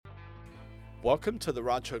Welcome to the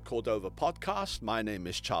Rancho Cordova podcast. My name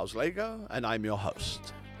is Charles Lago, and I'm your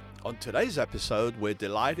host. On today's episode, we're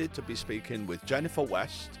delighted to be speaking with Jennifer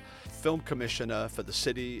West, Film Commissioner for the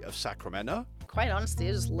City of Sacramento. Quite honestly,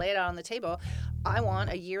 I just lay it out on the table. I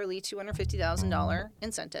want a yearly $250,000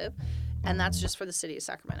 incentive, and that's just for the city of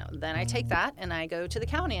Sacramento. Then I take that and I go to the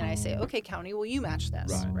county and I say, okay, county, will you match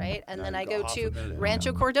this, right? And then I go to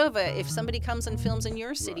Rancho Cordova. If somebody comes and films in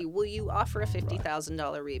your city, will you offer a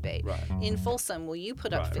 $50,000 rebate? In Folsom, will you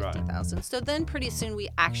put up $50,000? So then pretty soon we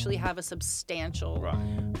actually have a substantial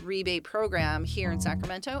rebate program here in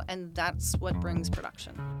Sacramento, and that's what brings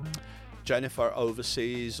production. Jennifer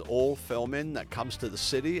oversees all filming that comes to the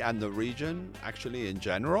city and the region, actually in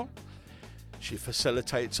general. She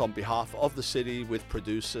facilitates on behalf of the city with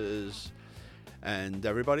producers and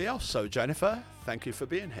everybody else. So Jennifer, thank you for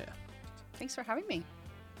being here. Thanks for having me.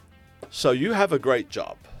 So you have a great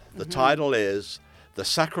job. The title is the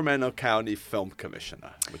Sacramento County Film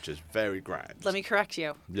Commissioner, which is very grand. Let me correct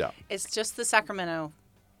you. Yeah. It's just the Sacramento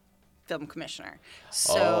Film Commissioner.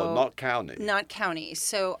 So, not county. Not county.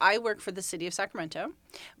 So I work for the city of Sacramento,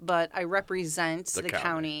 but I represent the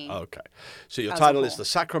county. Okay. So your title is the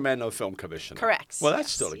Sacramento Film Commissioner. Correct. Well,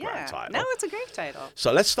 that's still a great title. No, it's a great title.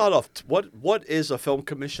 So let's start off. What is a film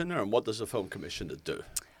commissioner, and what does a film commissioner do?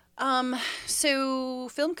 So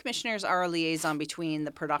film commissioners are a liaison between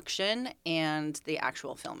the production and the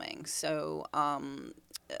actual filming. So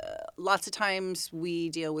lots of times we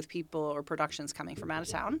deal with people or productions coming from out of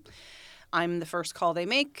town. I'm the first call they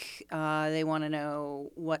make. They want to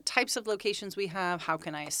know what types of locations we have. How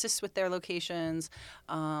can I assist with their locations?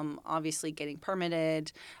 Obviously getting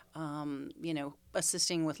permitted,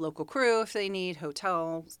 assisting with local crew if they need,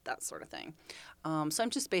 hotels, that sort of thing. So I'm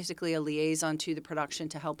just basically a liaison to the production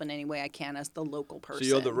to help in any way I can as the local person. So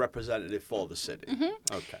you're the representative for the city.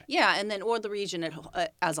 Mm-hmm. Okay. Yeah, and then or the region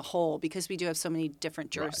as a whole, because we do have so many different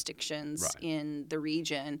jurisdictions in the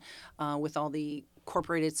region with all the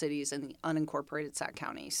incorporated cities and the unincorporated Sac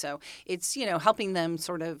County. So it's, helping them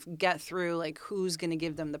sort of get through like who's going to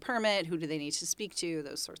give them the permit, who do they need to speak to,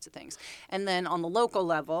 those sorts of things. And then on the local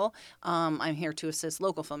level, I'm here to assist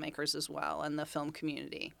local filmmakers as well and the film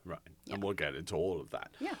community. Right. Yeah. And we'll get into all of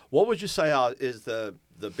that. Yeah. What would you say is the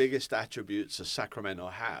biggest attributes that Sacramento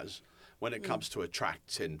has when it comes to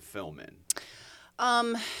attracting film in?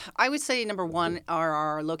 I would say number one are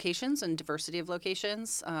our locations and diversity of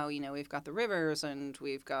locations. We've got the rivers and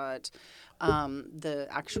we've got the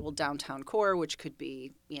actual downtown core, which could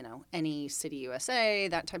be, any city USA,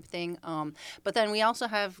 that type of thing. But then we also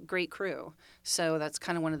have great crew. So that's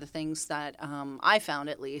kind of one of the things that I found,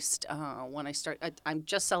 at least, when I I'm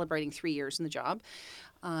just celebrating 3 years in the job.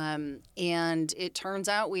 And it turns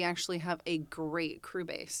out we actually have a great crew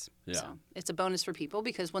base. Yeah. So it's a bonus for people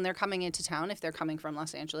because when they're coming into town, if they're coming from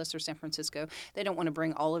Los Angeles or San Francisco, they don't want to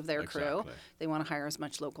bring all of their crew. They want to hire as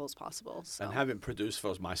much local as possible. So. And having produced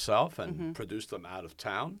films myself and produced them out of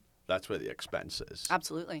town, that's where the expense is.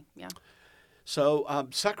 Absolutely, yeah. So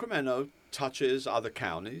Sacramento touches other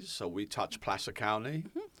counties. So we touch Placer County,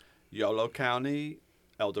 Yolo County,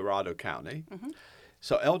 El Dorado County.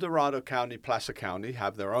 So El Dorado County, Placer County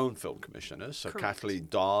have their own film commissioners. So Correct. Kathleen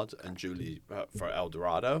Dodd and Julie for El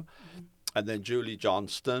Dorado, and then Julie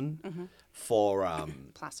Johnston for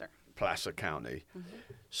Placer County.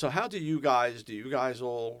 So how do you guys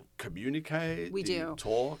all communicate? We do.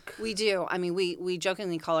 Talk? We do. I mean, we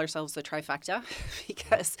jokingly call ourselves the trifecta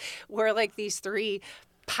because we're like these three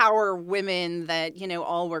power women that,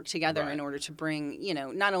 all work together in order to bring,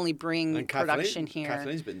 not only bring production here.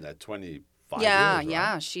 Kathleen's been there 25 yeah, years, right?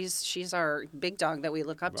 Yeah. She's our big dog that we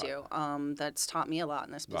look up to. That's taught me a lot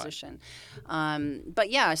in this position. But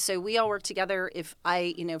yeah, so we all work together. If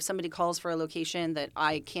if somebody calls for a location that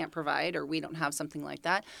I can't provide or we don't have something like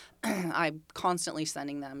that, I'm constantly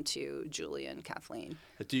sending them to Julie and Kathleen.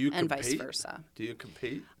 Do you and compete? Vice versa. Do you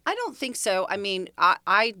compete? I don't think so. I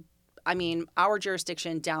mean, our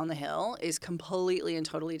jurisdiction down the hill is completely and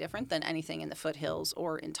totally different than anything in the foothills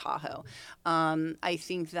or in Tahoe. I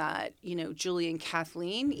think that, Julie and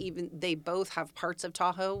Kathleen, they both have parts of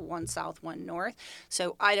Tahoe, one south, one north.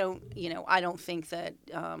 So I don't think that,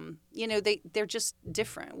 they're just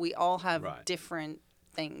different. We all have different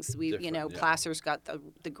things. Placer's got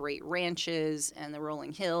the great ranches and the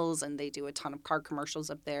rolling hills, and they do a ton of car commercials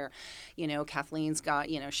up there. Kathleen's got,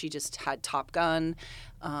 she just had Top Gun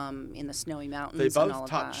in the snowy mountains. They and all both of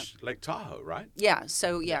touch that. Lake Tahoe, right? Yeah.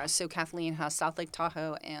 So Kathleen has South Lake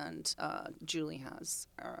Tahoe, and Julie has.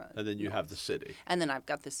 And then you have the city. And then I've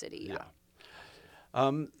got the city.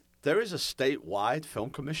 Yeah. There is a statewide film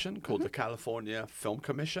commission called the California Film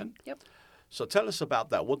Commission. Yep. So tell us about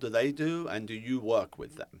that. What do they do, and do you work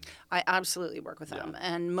with them? I absolutely work with them,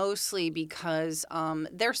 and mostly because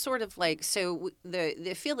they're sort of like, so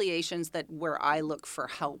the affiliations that where I look for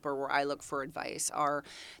help or where I look for advice are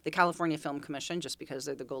the California Film Commission, just because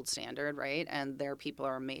they're the gold standard, right? And their people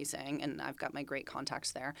are amazing, and I've got my great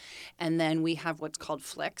contacts there. And then we have what's called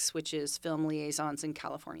FLICS, which is Film Liaisons in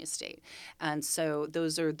California State. And so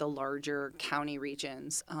those are the larger county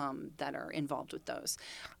regions that are involved with those.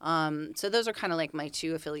 So those are kind of like my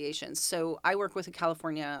two affiliations. So I work with the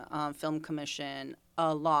California Film Commission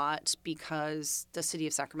a lot because the city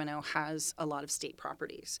of Sacramento has a lot of state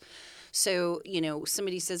properties. So,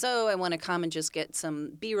 somebody says, oh, I want to come and just get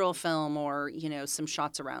some B-roll film or, some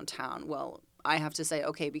shots around town. Well, I have to say,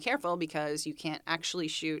 okay, be careful because you can't actually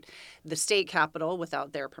shoot the state capitol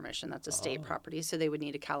without their permission. That's a state property. So they would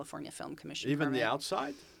need a California Film Commission Even permit. the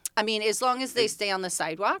outside? I mean, as long as they stay on the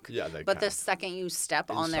sidewalk. Yeah, they But can. the second you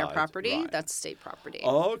step on their Inside, property, right. that's state property.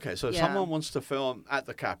 Oh, okay. So if someone wants to film at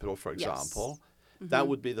the Capitol, for example, Yes. that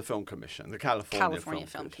would be the Film Commission, the California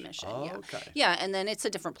Film Commission. Oh, yeah. okay. Yeah, and then it's a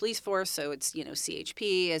different police force, so it's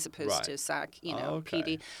CHP as opposed Right. to SAC, Okay.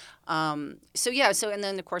 PD. So and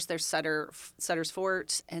then of course there's Sutter's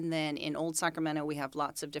Fort, and then in Old Sacramento we have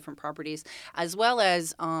lots of different properties, as well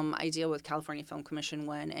as I deal with California Film Commission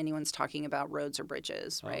when anyone's talking about roads or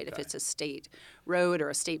bridges, right? If Okay. it's a state road or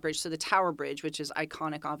a state bridge, so the Tower Bridge, which is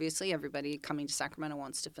iconic, obviously everybody coming to Sacramento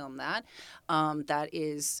wants to film that. That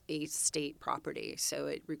is a state property, so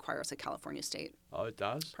it requires a California state Oh, it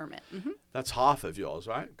does? permit. Mm-hmm. That's half of yours,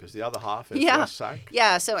 right? Because the other half is Yeah. West Sac.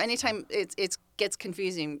 Yeah, so anytime it gets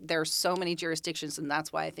confusing, there are so many jurisdictions, and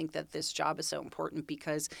that's why I think that this job is so important,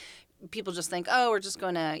 because people just think, oh, we're just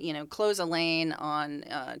going to, close a lane on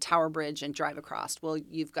Tower Bridge and drive across. Well,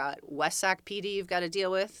 you've got West Sac PD you've got to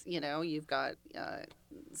deal with. You've got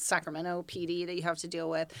Sacramento PD that you have to deal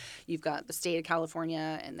with. You've got the state of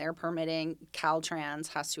California and their permitting. Caltrans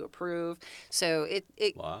has to approve. So it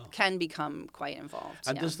Wow. can become quite involved.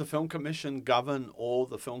 And yeah. does the Film Commission govern all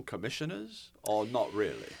the film commissioners, or not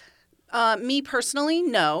really? Me personally,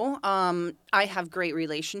 no. I have great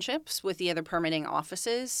relationships with the other permitting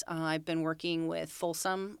offices. I've been working with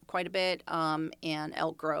Folsom quite a bit and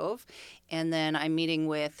Elk Grove. And then I'm meeting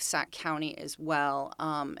with Sac County as well.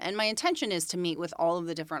 And my intention is to meet with all of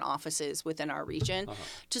the different offices within our region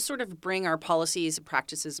to sort of bring our policies,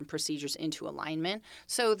 practices, and procedures into alignment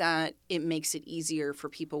so that it makes it easier for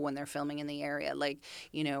people when they're filming in the area.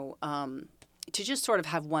 To just sort of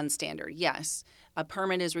have one standard. Yes, a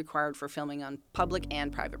permit is required for filming on public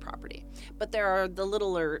and private property. But there are the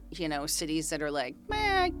littler, cities that are like,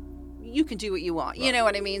 you can do what you want. Right. You know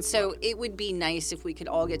what I mean? So it would be nice if we could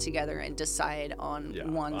all get together and decide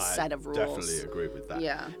on one set of rules. I definitely agree with that.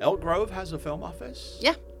 Yeah. Elk Grove has a film office?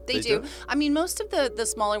 Yeah. They do. I mean, most of the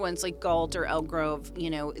smaller ones like Galt or Elk Grove,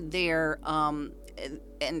 they're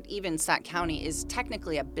and even Sac County is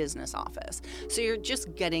technically a business office. So you're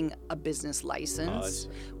just getting a business license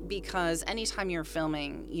because anytime you're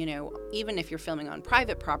filming, even if you're filming on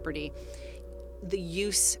private property, the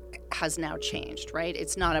use has now changed, right?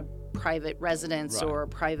 It's not a private residence or a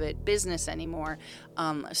private business anymore.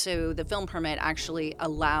 So the film permit actually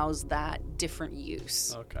allows that different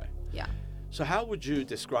use. Okay. Yeah. So how would you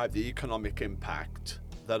describe the economic impact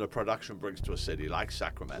that a production brings to a city like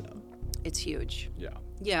Sacramento? It's huge. Yeah.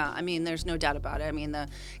 Yeah, I mean, there's no doubt about it. I mean, the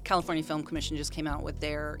California Film Commission just came out with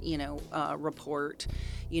their, report,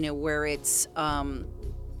 where it's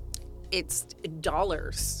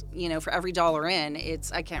dollars, for every dollar in,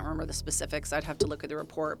 I can't remember the specifics. I'd have to look at the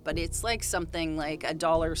report, but it's like something like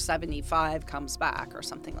 $1.75 comes back or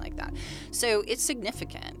something like that. So it's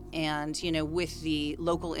significant. And, with the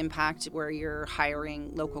local impact where you're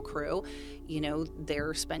hiring local crew,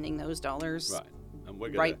 they're spending those dollars. Right. And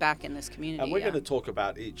we're right back in this community. And we're going to talk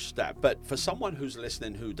about each step. But for someone who's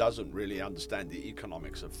listening who doesn't really understand the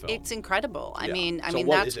economics of film, it's incredible. I mean, what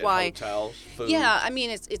that's is it? why Hotels, food. Yeah, I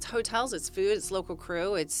mean, it's hotels, it's food, it's local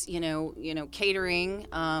crew, it's catering,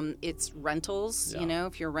 it's rentals. Yeah.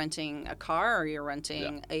 If you're renting a car or you're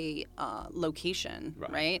renting a location,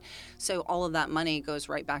 right? So all of that money goes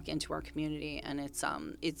right back into our community, and it's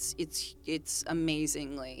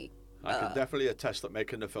amazingly. I can definitely attest that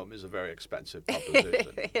making a film is a very expensive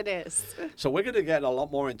proposition. It is. So we're going to get a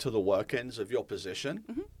lot more into the workings of your position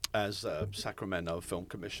as a Sacramento Film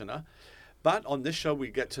Commissioner. But on this show, we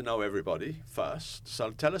get to know everybody first. So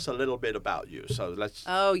tell us a little bit about you. So let's.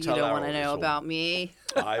 Oh, you don't want to know about me?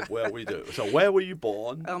 Well, we do. So where were you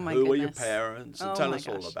born? Oh, my Who were your goodness. parents? And tell us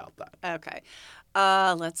all about that. Okay.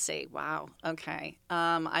 Let's see. Wow. Okay.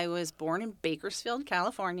 I was born in Bakersfield,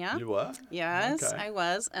 California. You were? Yes, Okay. I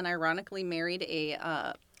was, and ironically married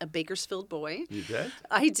a a Bakersfield boy. You did?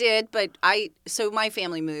 I did, but so my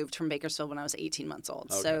family moved from Bakersfield when I was 18 months old.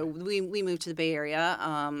 Okay. So we moved to the Bay Area.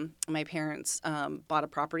 My parents bought a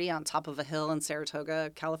property on top of a hill in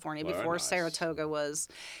Saratoga, California. Very Before nice. Saratoga was,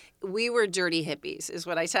 we were dirty hippies, is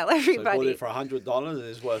what I tell So everybody. you bought it for $100.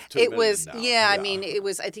 It's worth $2 It million was, now. yeah, I mean, it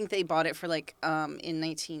was, I think they bought it for like, in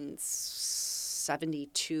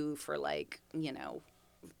 1972 for like, $50,000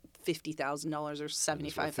 or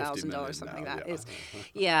 $75,000, something like that. Yeah.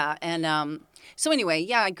 Yeah, and so anyway,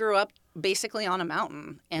 yeah, I grew up basically on a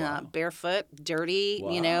mountain and Wow. barefoot, dirty.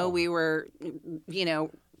 Wow. We were,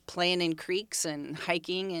 playing in creeks and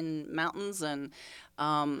hiking in mountains, and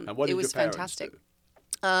what did it was your parents fantastic. do?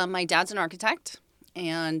 My dad's an architect.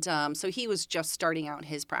 And so he was just starting out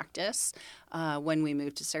his practice when we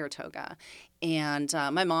moved to Saratoga. And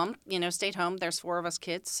my mom, stayed home. There's 4 of us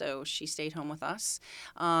kids, so she stayed home with us.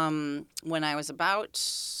 When I was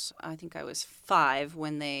I think I was 5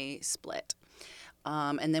 when they split.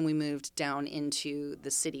 And then we moved down into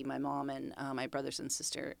the city. My mom and my brothers and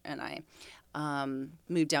sister and I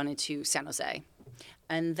moved down into San Jose.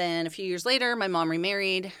 And then a few years later, my mom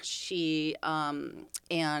remarried. She married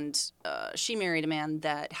a man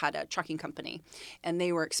that had a trucking company, and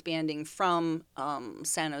they were expanding from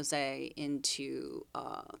San Jose into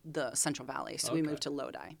the Central Valley. So we moved to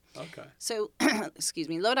Lodi. Okay. So, excuse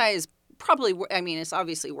me, Lodi is probably, it's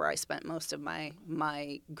obviously where I spent most of my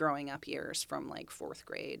growing up years, from like 4th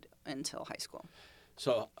grade until high school.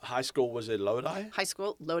 So high school was in Lodi? High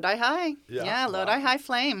school, Lodi High. Yeah, Lodi wow. High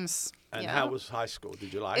Flames. And Yeah. how was high school?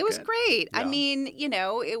 Did you like it? It was great. Yeah. I mean,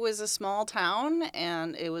 it was a small town,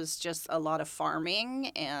 and it was just a lot of farming,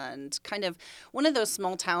 and kind of one of those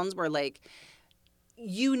small towns where, like,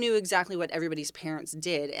 you knew exactly what everybody's parents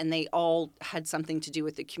did, and they all had something to do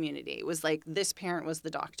with the community. It was like, this parent was the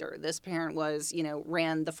doctor. This parent was,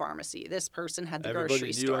 ran the pharmacy. This person had the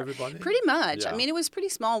grocery store. Everybody? Pretty much. Yeah. I mean, it was pretty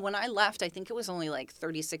small. When I left, I think it was only like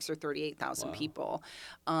 36 or 38,000 people.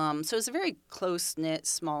 So it was a very close-knit,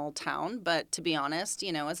 small town. But to be honest,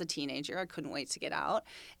 as a teenager, I couldn't wait to get out.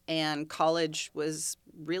 And college was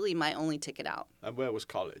really my only ticket out. And where was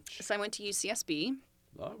college? So I went to UCSB.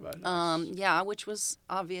 Oh, very nice. Yeah, which was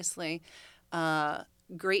obviously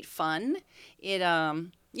great fun. It,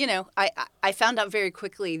 I found out very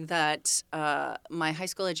quickly that my high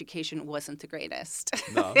school education wasn't the greatest.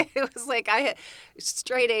 No. It was like I had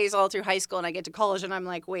straight A's all through high school, and I get to college, and I'm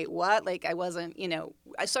like, wait, what? Like, I wasn't,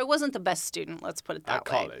 so I wasn't the best student, let's put it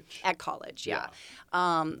that way. At college, yeah.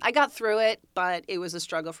 I got through it, but it was a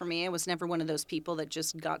struggle for me. I was never one of those people that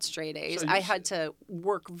just got straight A's. So I had to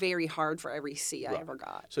work very hard for every C I ever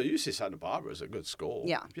got. So UC Santa Barbara is a good school.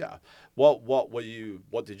 Yeah. Yeah.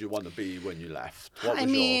 What did you want to be when you left? What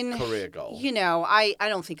was your career goal? I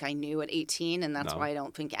don't think I knew at 18, and that's No. why I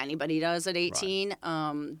don't think anybody does at 18.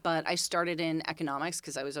 Right. But I started in economics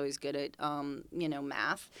because I was always good at,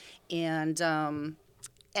 math,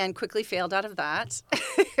 and quickly failed out of that.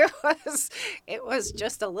 It was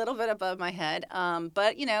just a little bit above my head.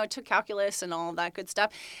 But, I took calculus and all of that good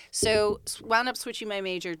stuff. So wound up switching my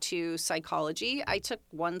major to psychology. I took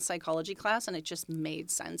one psychology class, and it just made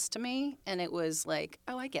sense to me. And it was like,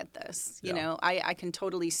 oh, I get this. I can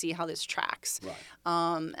totally see how this tracks. Right.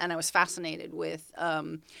 And I was fascinated with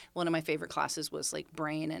one of my favorite classes was like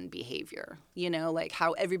brain and behavior, like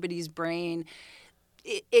how everybody's brain,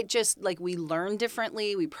 it just, like, we learn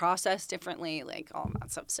differently, we process differently, like all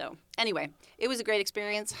that stuff. So anyway, it was a great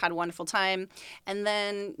experience, had a wonderful time, and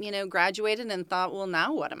then, graduated and thought, well,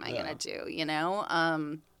 now what am I going to do,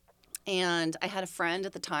 And I had a friend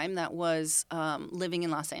at the time that was living in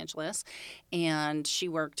Los Angeles, and she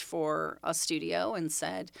worked for a studio and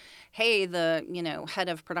said, hey, the, head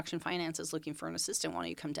of production finance is looking for an assistant. Why don't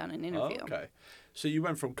you come down and interview? Oh, okay. So you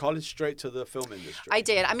went from college straight to the film industry? I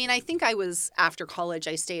did. I mean, I think I was, after college,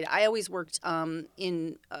 I stayed. I always worked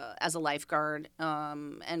as a lifeguard,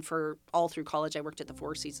 and for all through college, I worked at the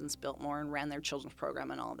Four Seasons Biltmore and ran their children's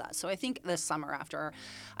program and all of that. So I think this summer after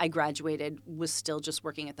I graduated was still just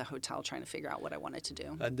working at the hotel trying to figure out what I wanted to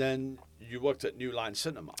do. And then you worked at New Line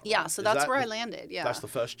Cinema. Right? Yeah, so that's where I landed. Yeah, that's the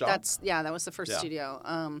first job. That was the first studio,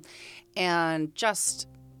 and just.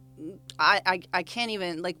 I can't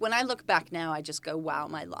even, like, when I look back now, I just go, wow,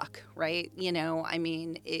 my luck, right? I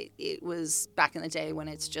mean, it was back in the day when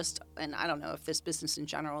it's just, and I don't know if this business in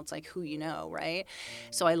general, it's like who you know, right?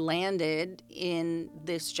 So I landed in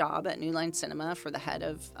this job at New Line Cinema for the head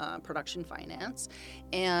of production finance,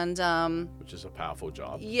 and which is a powerful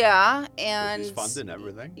job. Yeah, and it's funding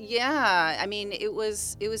everything. Yeah, I mean, it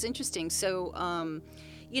was interesting. So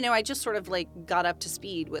I just sort of like got up to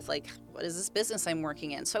speed with like, what is this business I'm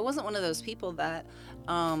working in? So I wasn't one of those people that,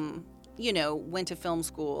 went to film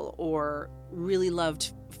school or really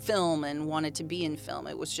loved film and wanted to be in film.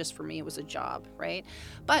 It was just, for me, it was a job, right?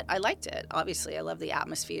 But I liked it. Obviously, I love the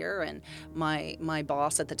atmosphere, and my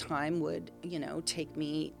boss at the time would, take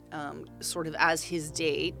me sort of as his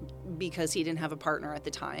date because he didn't have a partner at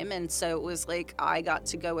the time. And so it was like I got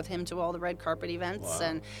to go with him to all the red carpet events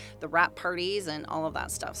and the wrap parties and all of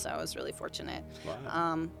that stuff. So I was really fortunate.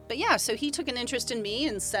 Wow. But yeah, so he took an interest in me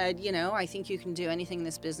and said, I think you can do anything in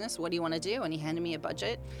this business. What do you want to do? And he handed me a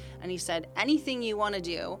budget and he said, anything you want to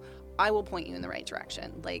do, I will point you in the right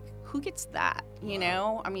direction. Like, who gets that?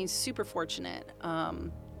 I mean, super fortunate.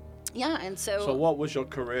 Yeah, and so... So what was your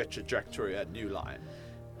career trajectory at New Line?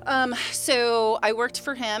 So I worked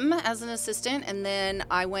for him as an assistant, and then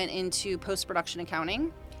I went into post-production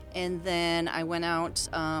accounting, and then I went out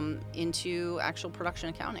into actual production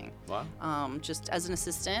accounting. Wow. Just as an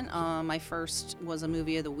assistant. My first was a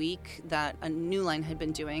movie of the week that a New Line had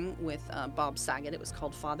been doing with Bob Saget. It was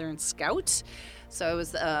called Father and Scout. So I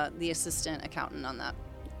was the assistant accountant on that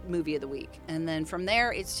movie of the week. And then from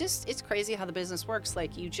there, it's crazy how the business works.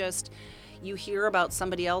 Like, you hear about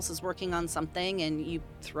somebody else is working on something and you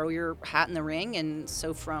throw your hat in the ring. And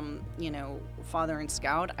so from, Father and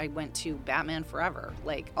Scout, I went to Batman Forever.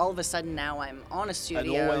 Like, all of a sudden now I'm on a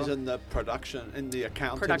studio. And always in the production, in the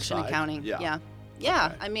accounting Production side. accounting, yeah.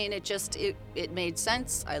 Okay. I mean, it made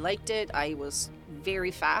sense. I liked it. I was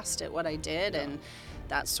very fast at what I did, and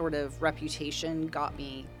that sort of reputation got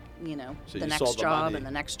me, So the you next saw the job money. and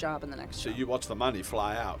the next job and the next job. So you watch the money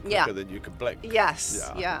fly out quicker than you could blink.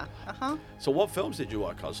 Yes, yeah. Uh-huh. So what films did you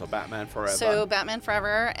work on? So Batman Forever? So Batman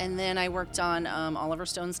Forever, and then I worked on Oliver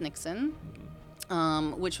Stone's Nixon,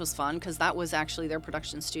 which was fun because that was actually, their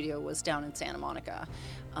production studio was down in Santa Monica.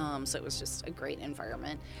 So it was just a great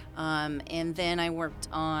environment. And then I worked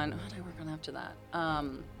on, what did I work on after that?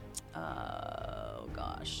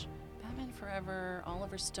 Batman Forever,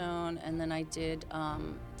 Oliver Stone, and then I did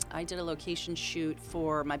a location shoot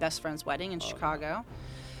for my best friend's wedding in Chicago.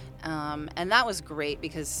 And that was great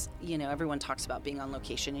because, everyone talks about being on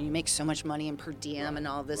location and you make so much money in per diem and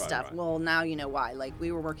all this stuff. Right. Well, now you know why. Like,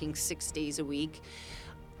 we were working 6 days a week,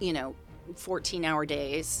 14-hour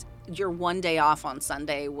days. Your one day off on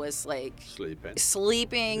Sunday was like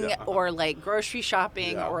sleeping or like grocery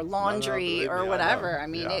shopping or laundry or whatever. I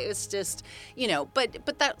mean, it was just,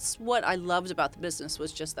 but that's what I loved about the business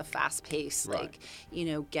was just the fast pace, like,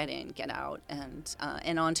 get in, get out,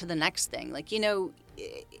 and on to the next thing. Like,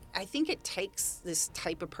 I think it takes this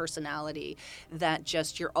type of personality that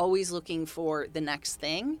just you're always looking for the next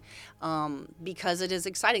thing because it is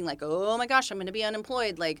exciting. Like, oh my gosh, I'm going to be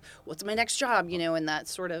unemployed. Like, what's my next job? And that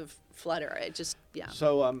sort of flutter. It just,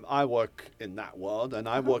 So I work in that world, and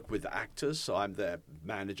I work with actors, so I'm their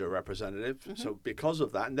manager representative. So because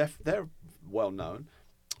of that, and they're well known.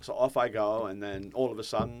 So off I go, and then all of a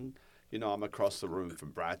sudden, I'm across the room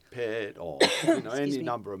from Brad Pitt or any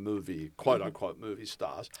number of quote unquote movie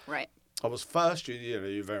stars. Right. I was first,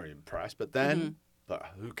 you're very impressed, but then, but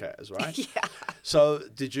who cares, right? Yeah. So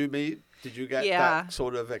did you get that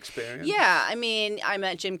sort of experience? Yeah, I mean, I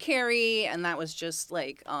met Jim Carrey, and that was just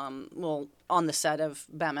like, on the set of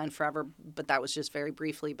Batman Forever, but that was just very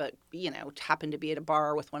briefly, but, happened to be at a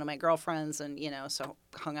bar with one of my girlfriends, and, so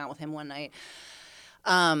hung out with him one night.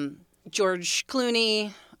 George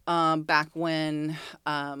Clooney, back when,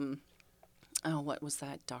 what was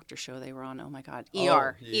that doctor show they were on? Oh my God,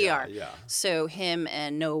 ER. Yeah. So him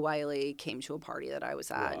and Noah Wiley came to a party that I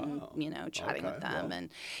was at, and chatting with them, and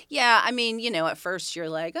I mean, at first you're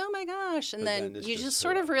like, oh my gosh, and then you just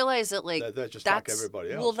sort of realize that they're just like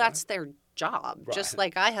everybody else. Well, that's their job, just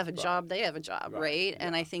like I have a job, they have a job, right?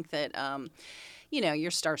 And I think that.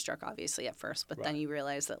 You're starstruck obviously at first, but then you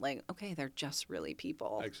realize that like, okay, they're just really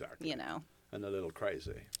people. Exactly. And a little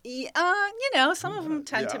crazy. Some of them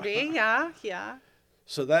tend to be. Yeah.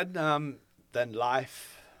 So then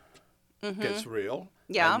life gets real.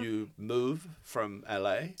 Yeah. And you move from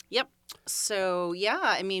LA. Yep. So,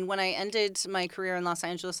 I mean, when I ended my career in Los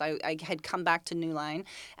Angeles, I had come back to New Line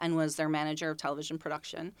and was their manager of television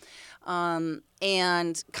production.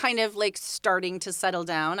 And kind of like starting to settle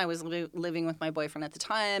down. I was living with my boyfriend at the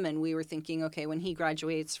time, and we were thinking, okay, when he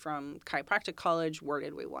graduates from chiropractic college, where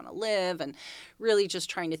did we want to live? And really just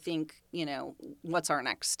trying to think, what's our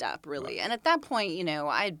next step, really. Right. And at that point,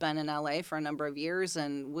 I had been in LA for a number of years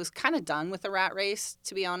and was kind of done with the rat race,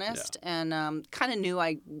 to be honest, and kind of knew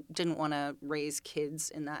I didn't want to raise kids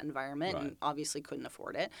in that environment and obviously couldn't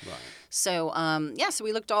afford it. Right. So, so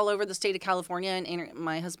we looked all over the state of California, and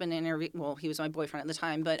my husband interviewed, well, he was my boyfriend at the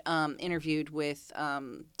time, but interviewed with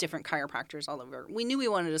different chiropractors all over. We knew we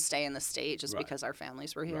wanted to stay in the state just because our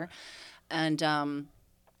families were here. Right. And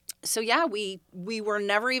yeah, we were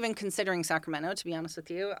never even considering Sacramento, to be honest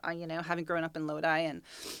with you. Having grown up in Lodi and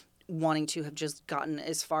wanting to have just gotten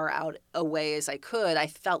as far out away as I could, I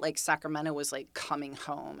felt like Sacramento was like coming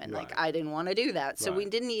home, and like I didn't want to do that, so we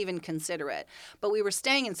didn't even consider it. But we were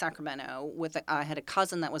staying in Sacramento I had a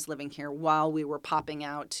cousin that was living here while we were popping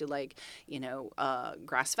out to like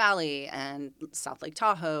Grass Valley and South Lake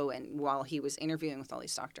Tahoe, and while he was interviewing with all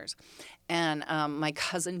these doctors, and my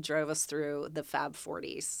cousin drove us through the Fab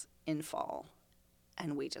 40s in fall.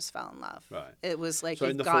 And we just fell in love. Right. It was like,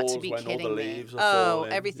 you've got to be kidding me. Oh,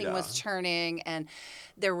 everything was turning, and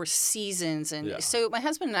there were seasons. And so my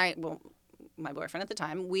husband and I, well, my boyfriend at the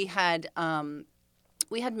time, we had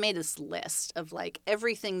made this list of like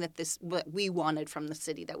everything what we wanted from the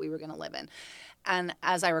city that we were going to live in. And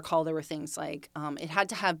as I recall, there were things like it had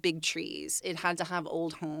to have big trees. It had to have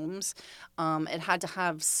old homes. It had to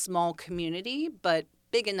have small community, but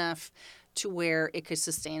big enough to where it could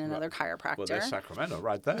sustain another chiropractor. Well, there's Sacramento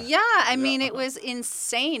right there. Yeah, I mean, it was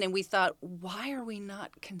insane, and we thought, why are we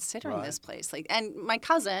not considering this place? Like, and my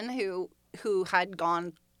cousin, who had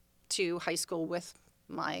gone to high school with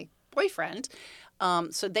my boyfriend,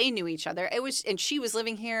 so they knew each other. And she was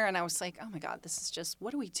living here, and I was like, oh my God, this is just,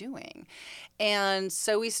 what are we doing? And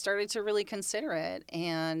so we started to really consider it,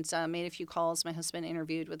 and made a few calls. My husband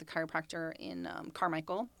interviewed with a chiropractor in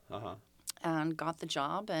Carmichael. And got the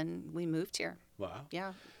job, and we moved here. Wow.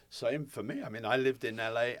 Yeah. Same for me. I mean, I lived in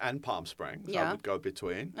LA and Palm Springs. Yeah. I would go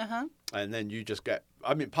between. And then you just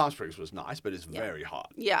Palm Springs was nice, but it's very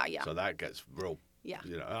hot. Yeah, yeah. So that gets real. Yeah.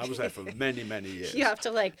 I was there for many, many years. You have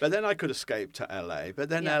to But then I could escape to LA. But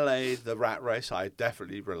then LA, the rat race, I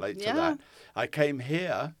definitely relate to that. I came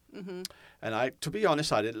here, and to be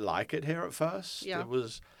honest, I didn't like it here at first. Yeah.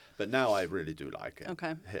 But now I really do like it.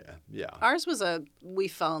 Okay. Here, yeah. Ours was we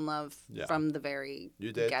fell in love from the very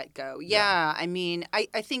get-go. Yeah. I mean, I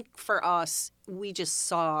think for us, we just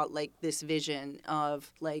saw like this vision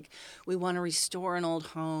of like, we want to restore an old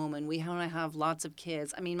home, and we want to have lots of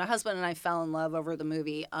kids. I mean, my husband and I fell in love over the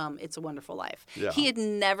movie It's a Wonderful Life. Yeah. He had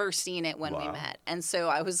never seen it when we met. And so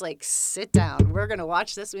I was like, sit down, we're going to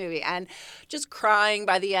watch this movie, and just crying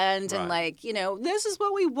by the end and like, this is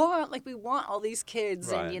what we want. Like, we want all these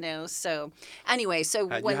kids and, so anyway,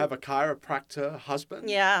 And you have a chiropractor husband?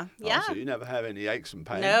 Yeah. Yeah. So you never have any aches and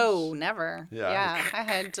pains? No, never. Yeah. I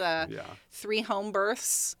had 3 home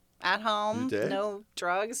births at home. You did? No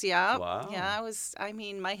drugs. Yeah. Wow. Yeah,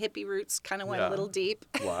 my hippie roots kind of went a little deep.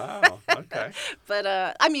 Wow. Okay. But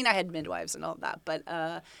I had midwives and all of that. But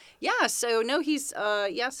so no, he's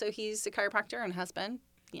he's a chiropractor and has been,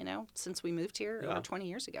 since we moved here over 20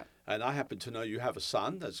 years ago. And I happen to know you have a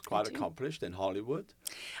son that's quite accomplished in Hollywood.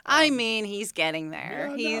 I mean, he's getting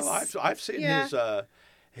there. Yeah, I've seen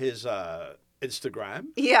his Instagram.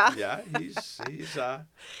 Yeah. Yeah,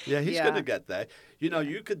 he's going to get there.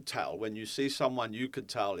 You could tell when you see someone, you could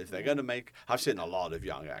tell if they're going to make. I've seen a lot of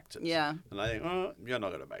young actors. Yeah. And I think, you're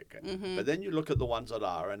not going to make it. Mm-hmm. But then you look at the ones that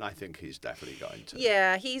are, and I think he's definitely going to.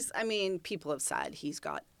 Yeah, people have said he's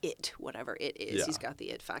got it, whatever it is. Yeah. He's got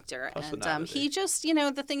the it factor. And he just,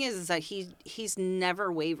 the thing is that he's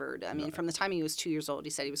never wavered. I mean, from the time he was 2 years old,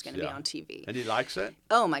 he said he was going to be on TV. And he likes it?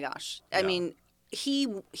 Oh, my gosh. I mean, he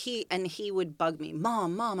would bug me,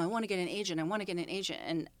 Mom, I want to get an agent.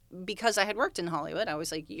 And because I had worked in Hollywood, I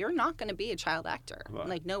was like, you're not going to be a child actor. Right.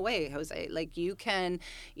 Like, no way, Jose. Like, you can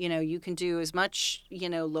do as much,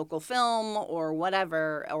 local film or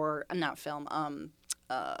whatever, or not film,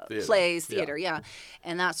 plays, theater,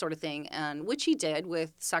 and that sort of thing. And which he did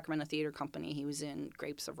with Sacramento Theater Company. He was in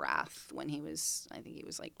Grapes of Wrath when I think he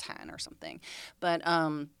was like 10 or something. But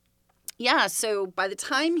so by the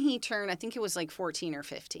time he turned, I think it was like 14 or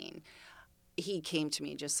 15, he came to me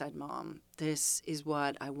and just said, Mom, this is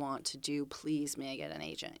what I want to do. Please, may I get an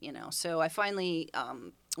agent? So I finally,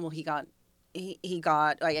 he got,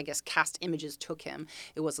 I guess, Cast Images took him.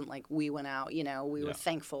 It wasn't like we went out, we were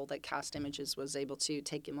thankful that Cast Images was able to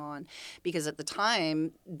take him on, because at the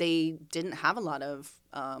time they didn't have a lot of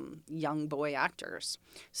young boy actors.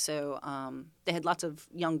 So they had lots of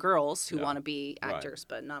young girls who want to be actors,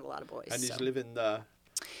 but not a lot of boys. And he's living the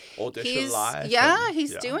audition live.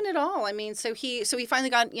 He's doing it all. I mean, so he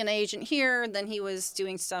finally got an agent here. Then he was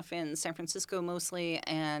doing stuff in San Francisco mostly,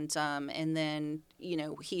 and then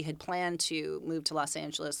he had planned to move to Los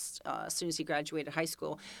Angeles as soon as he graduated high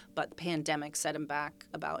school, but the pandemic set him back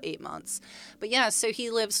about 8 months. But so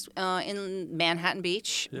he lives in Manhattan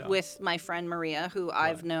Beach with my friend Maria, who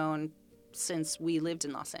I've known since we lived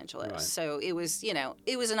in Los Angeles. Right. So it was,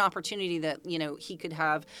 it was an opportunity that, he could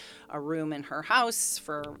have a room in her house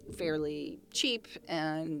for fairly cheap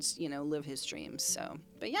and, live his dreams. So,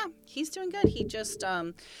 but yeah, he's doing good. He just,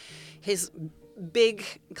 his big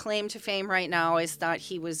claim to fame right now is that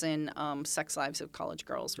he was in Sex Lives of College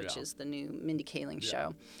Girls, which is the new Mindy Kaling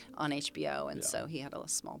show on HBO. And so he had a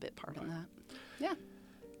small bit part in that. Yeah.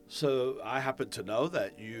 So I happen to know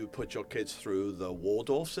that you put your kids through the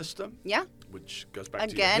Waldorf system. Yeah. Which goes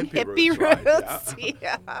back Again, to your hippie roots. roots. Right?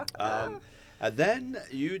 Yeah. And then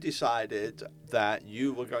you decided that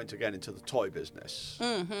you were going to get into the toy business.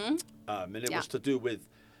 Mm-hmm. And it was to do with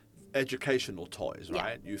educational toys,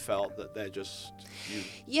 right? You felt that they're just...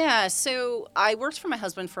 Yeah, so I worked for my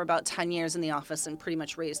husband for about 10 years in the office and pretty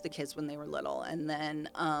much raised the kids when they were little, and then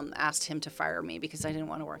asked him to fire me because I didn't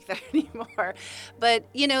want to work there anymore. But,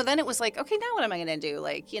 then it was like, okay, now what am I going to do?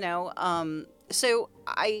 Like, so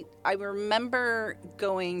I remember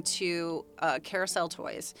going to Carousel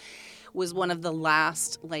Toys was one of the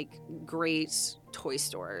last, great toy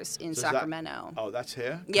stores in Sacramento. That's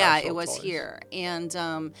here? Yeah, Carousel it was Toys. here. And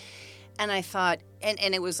I thought,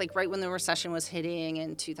 and it was right when the recession was hitting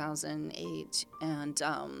in 2008. And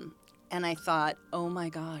I thought, oh my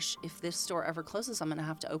gosh, if this store ever closes, I'm going to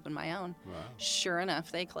have to open my own. Wow. Sure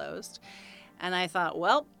enough, they closed. And I thought,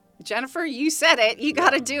 well, Jennifer, you said it. You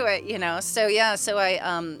got to do it, So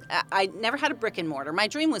I never had a brick and mortar. My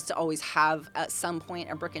dream was to always have at some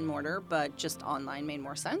point a brick and mortar, but just online made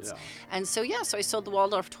more sense. Yeah. And so I sold the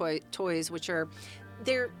Waldorf toys, which are,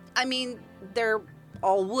 they're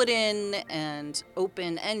all wooden and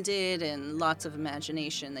open-ended and lots of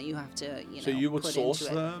imagination that you have to, So you would put source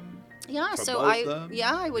into it. them? Yeah, so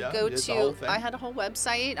I would go to, I had a whole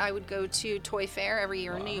website. I would go to Toy Fair every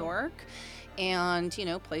year in New York and,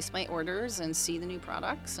 place my orders and see the new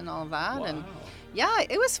products and all of that. Wow. And yeah,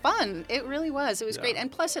 it was fun. It really was. It was great.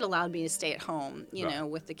 And plus it allowed me to stay at home,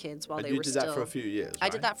 with the kids while they were still. You did that for a few years, I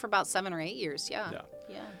did that for about 7 or 8 years, yeah.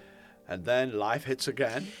 And then life hits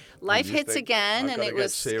again. Life hits again, and it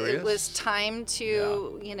was time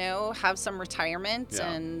to have some retirement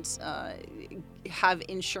and have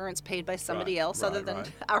insurance paid by somebody else other than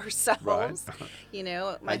ourselves. Right.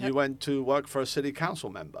 And you went to work for a city council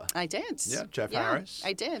member. I did. Yeah, Jeff Harris.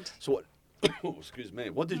 I did. So what? Excuse me.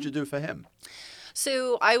 What did you do for him?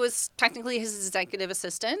 So I was technically his executive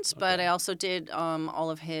assistant, but I also did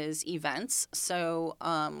all of his events. So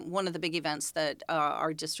one of the big events that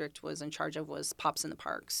our district was in charge of was Pops in the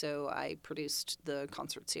Park. So I produced the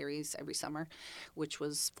concert series every summer, which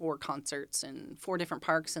was 4 concerts in 4 different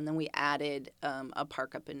parks. And then we added a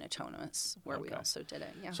park up in Natomas where we also did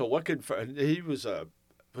it. Yeah. So working for, he was a...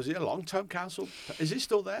 Was he a long-term council? Is he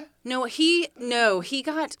still there? No, he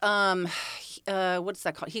got what's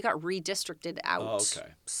that called? He got redistricted out.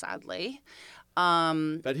 Sadly.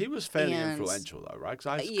 But he was fairly influential, though, right? Because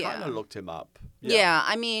I kind of looked him up. Yeah,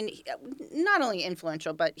 I mean, not only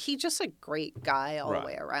influential, but he's just a great guy all the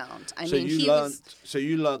way around. So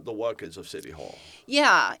you learned the workings of City Hall.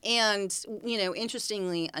 Yeah, and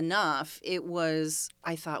interestingly enough,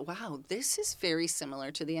 I thought, wow, this is very similar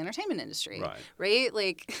to the entertainment industry, right?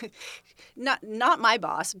 Like, not my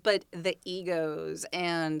boss, but the egos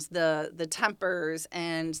and the tempers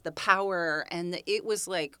and the power, and it was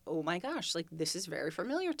like, oh my gosh, like this is very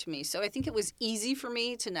familiar to me. So I think it was easy for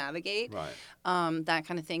me to navigate. That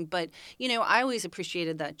kind of thing. But, I always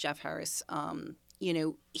appreciated that Jeff Harris,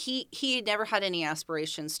 he had never had any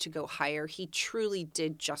aspirations to go higher. He truly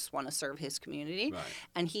did just want to serve his community.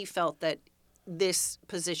 And he felt that this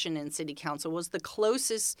position in city council was the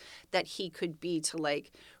closest that he could be to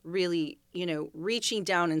really, reaching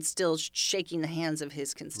down and still shaking the hands of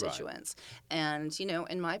his constituents. And,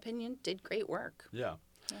 in my opinion, did great work. Yeah.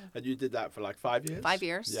 And you did that for 5 years? 5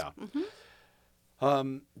 years. Yeah. Mm-hmm.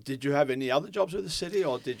 Did you have any other jobs with the city,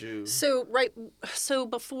 or did you? So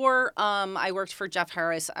before I worked for Jeff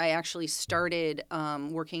Harris, I actually started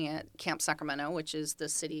working at Camp Sacramento, which is the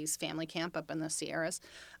city's family camp up in the Sierras,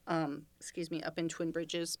 up in Twin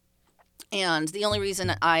Bridges. And the only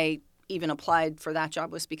reason I even applied for that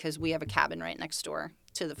job was because we have a cabin right next door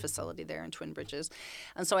to the facility there in Twin Bridges.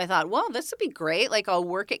 And so I thought, well, this would be great. I'll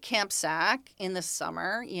work at Camp Sac in the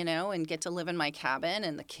summer, and get to live in my cabin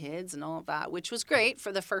and the kids and all of that, which was great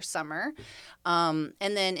for the first summer. And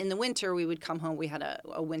then in the winter, we would come home. We had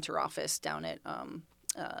a winter office down at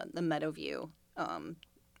the Meadowview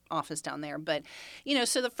office down there. But,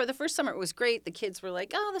 so for the first summer, it was great. The kids were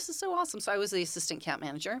like, oh, this is so awesome. So I was the assistant camp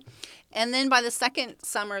manager. And then by the second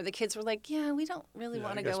summer, the kids were like, yeah, we don't really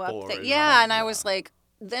want to go up there. Yeah. And I was like,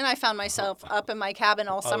 then I found myself up in my cabin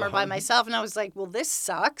all summer by myself, and I was like, well, this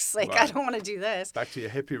sucks. Like, I don't want to do this. Back to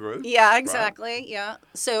your hippie roots. Yeah, exactly. Right? Yeah.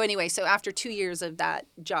 So anyway, so after 2 years of that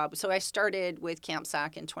job, so I started with Camp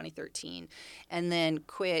Sac in 2013 and then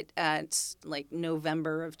quit at like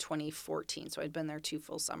November of 2014. So I'd been there 2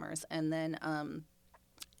 full summers. And then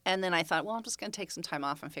I thought, well, I'm just going to take some time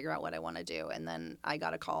off and figure out what I want to do. And then I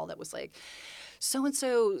got a call that was like,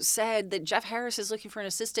 so-and-so said that Jeff Harris is looking for an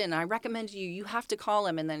assistant, and I recommend you have to call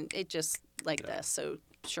him. And then it just like this. So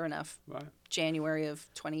sure enough, January of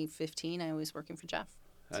 2015, I was working for Jeff.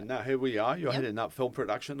 And now here we are. You're heading up film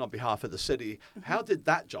production on behalf of the city. How did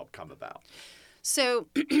that job come about? So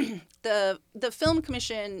the film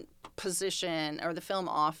commission position or the film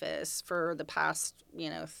office for the past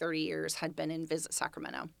 30 years had been in Visit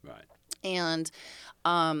Sacramento. Right. And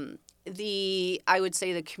I would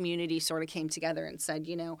say the community sort of came together and said,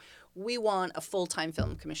 we want a full-time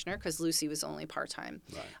film commissioner because Lucy was only part-time.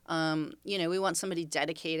 Right. We want somebody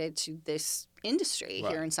dedicated to this industry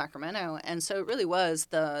here in Sacramento. And so it really was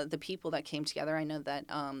the people that came together. I know that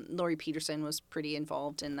Lori Peterson was pretty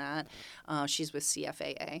involved in that. She's with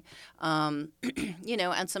CFAA,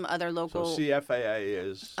 and some other local. So CFAA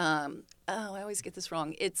is? I always get this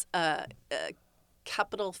wrong. It's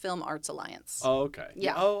Capital Film Arts Alliance. Oh, okay.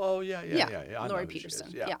 Yeah. Yeah. Lori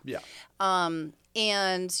Peterson. Yeah.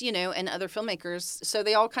 And other filmmakers. So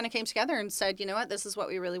they all kind of came together and said, you know what, this is what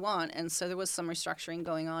we really want. And so there was some restructuring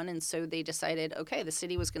going on. And so they decided, okay, the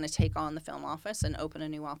city was going to take on the film office and open a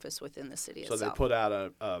new office within the city itself. So they put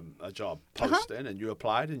out a job posting and you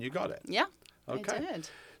applied and you got it. Yeah, okay. I did.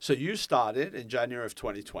 So you started in January of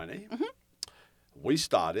 2020. Mm-hmm. We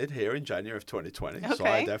started here in January of 2020. Okay. So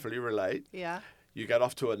I definitely relate. Yeah. You get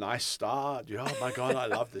off to a nice start. Oh, my God, I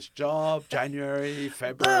love this job. January,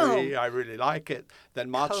 February, I really like it. Then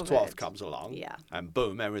March 12th comes along. Yeah. And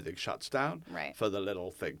boom, everything shuts down for the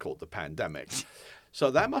little thing called the pandemic. So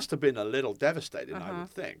that must have been a little devastating, I would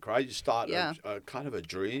think, right? You start a kind of a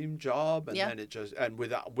dream job, and then it just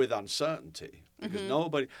with uncertainty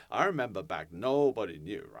because I remember back, nobody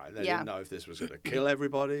knew, right? They didn't know if this was going to kill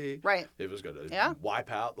everybody, right? If it was going to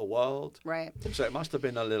wipe out the world, right? So it must have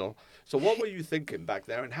been a little. So what were you thinking back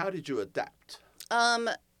there, and how did you adapt?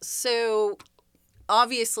 So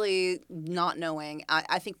obviously not knowing,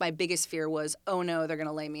 I think my biggest fear was, oh no, they're going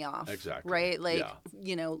to lay me off. Exactly. Right? Like,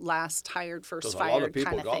 last hired, first fired. A lot of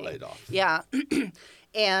people kind of got thing. laid off. Yeah.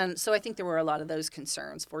 And so I think there were a lot of those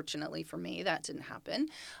concerns. Fortunately for me, that didn't happen.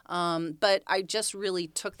 But I just really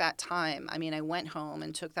took that time. I mean, I went home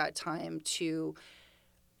and took that time to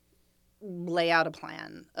lay out a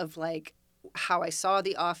plan of like how I saw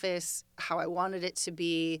the office, how I wanted it to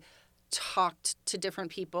be, talked to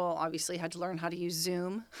different people, obviously had to learn how to use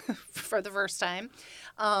Zoom for the first time,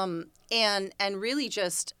 and really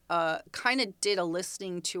just kind of did a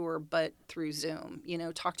listening tour, but through Zoom,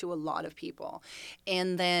 talked to a lot of people.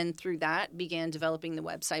 And then through that began developing the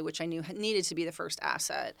website, which I knew needed to be the first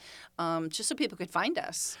asset, just so people could find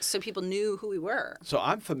us, so people knew who we were. So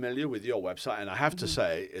I'm familiar with your website, and I have to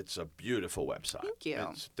say it's a beautiful website. Thank you.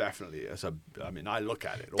 It's definitely, I look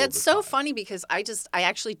at it all That's the so time. funny because I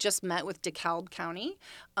actually just met with DeKalb County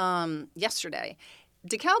yesterday.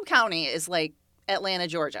 DeKalb County is like Atlanta,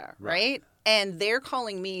 Georgia, right? And they're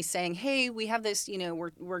calling me saying, hey, we have this,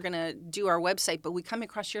 we're going to do our website, but we come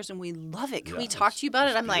across yours and we love it. Can we talk to you about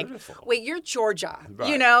it? I'm beautiful. Like, wait, you're Georgia,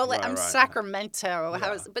 I'm Sacramento.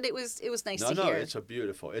 Yeah. But it was nice to hear. No, it's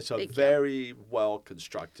a very well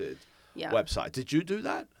constructed website. Did you do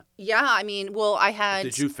that? Yeah, I mean, well, I had...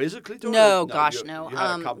 Did you physically do it? No, You gosh, had no.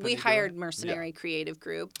 a company We hired do it? Mercenary Creative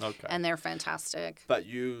Group, and they're fantastic. But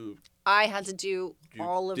I had to do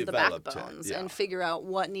all of the developed backbones it, and figure out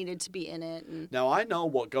what needed to be in it. And... Now, I know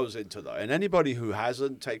what goes into that. And anybody who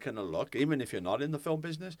hasn't taken a look, even if you're not in the film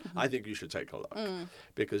business, I think you should take a look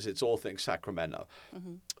because it's all things Sacramento.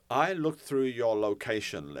 I looked through your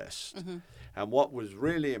location list. And what was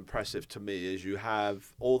really impressive to me is you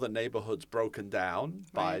have all the neighborhoods broken down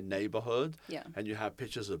by neighborhood. Yeah. And you have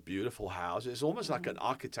pictures of beautiful houses. It's almost like an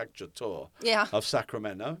architecture tour of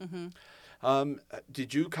Sacramento.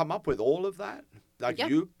 Did you come up with all of that?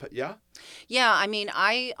 Yeah, I mean,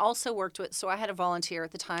 I also worked with, so I had a volunteer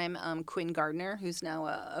at the time, Quinn Gardner, who's now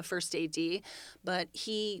a first AD, but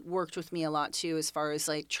he worked with me a lot too as far as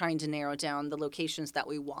like trying to narrow down the locations that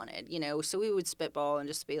we wanted, so we would spitball and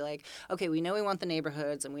just be like, okay, we know we want the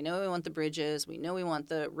neighborhoods and we know we want the bridges, we know we want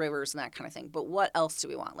the rivers and that kind of thing, but what else do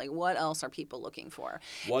we want? Like, what else are people looking for?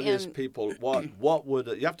 What would,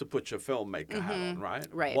 you have to put your filmmaker hat on, right?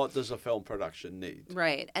 Right. What does a film production need?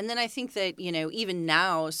 Right. And then I think that, even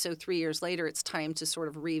now, so 3 years later, it's time to sort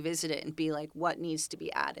of revisit it and be like, what needs to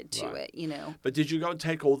be added to Right. it. But did you go and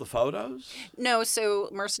take all the photos? No, so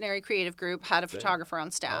Mercenary Creative Group had a photographer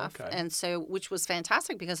on staff, Okay. and so which was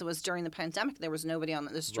fantastic because it was during the pandemic. There was nobody on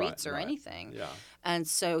the streets or anything, Yeah. and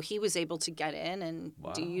so he was able to get in and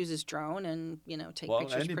use his drone and take pictures.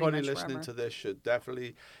 Well, anybody listening to this should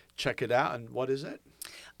definitely check it out. And what is it?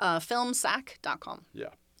 Filmsac.com. Yeah,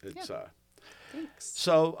 it's Thanks.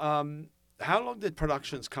 So, how long did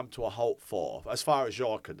productions come to a halt for, as far as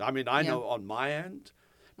you're concerned? I mean, I know on my end,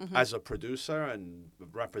 as a producer and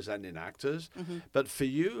representing actors, but for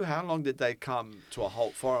you, how long did they come to a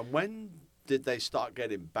halt for, and when did they start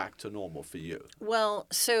getting back to normal for you? Well,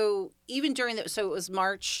 so even during so it was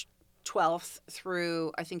March 12th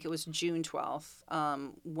through, I think it was June 12th,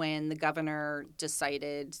 when the governor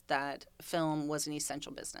decided that film was an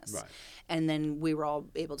essential business. Right. And then we were all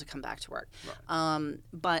able to come back to work. Right.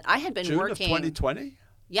 But I had been June working. of 2020?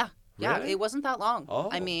 Yeah. Yeah, Really? it wasn't that long. Oh.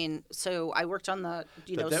 I mean, so I worked on the,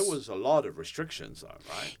 But there was a lot of restrictions, though,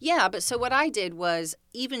 right? Yeah, but so what I did was,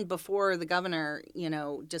 even before the governor,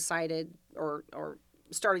 decided or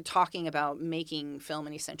started talking about making film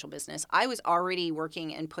an essential business, I was already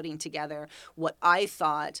working and putting together what I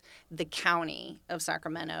thought the county of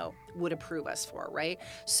Sacramento would approve us for, right?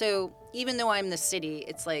 So even though I'm the city,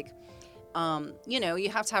 it's like, you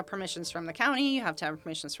have to have permissions from the county, you have to have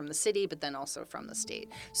permissions from the city, but then also from the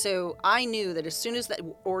state. So I knew that as soon as that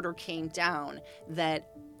order came down, that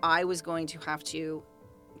I was going to have to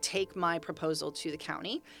take my proposal to the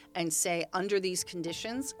county and say, under these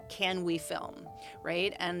conditions, can we film,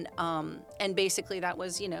 right? And basically that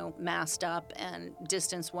was, masked up and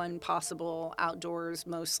distance when possible, outdoors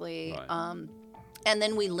mostly. Right. And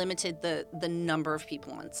then we limited the number of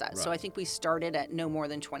people on set. Right. So I think we started at no more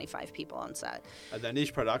than 25 people on set. And then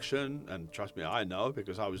each production, and trust me, I know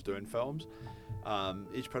because I was doing films,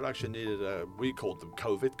 each production needed we called them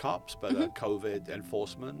COVID cops, but a COVID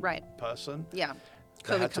enforcement person. Yeah.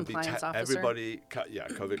 There COVID had to be compliance officer. Everybody,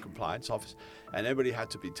 COVID compliance officer. And everybody had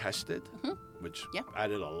to be tested, which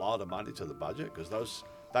added a lot of money to the budget because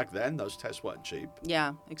back then, those tests weren't cheap.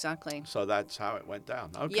 Yeah, exactly. So that's how it went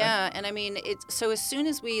down. Okay. Yeah, and I mean, so as soon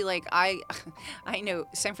as we, I know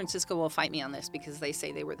San Francisco will fight me on this because they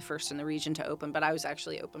say they were the first in the region to open, but I was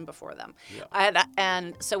actually open before them. Yeah.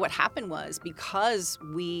 And so what happened was, because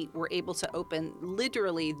we were able to open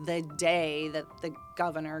literally the day that the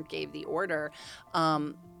governor gave the order,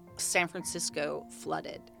 San Francisco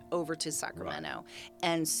flooded over to Sacramento. Right.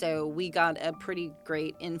 And so we got a pretty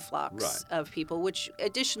great influx of people, which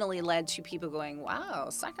additionally led to people going, wow,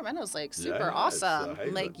 Sacramento's super awesome.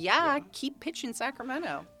 Keep pitching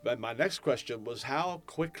Sacramento. But my next question was how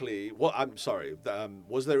quickly,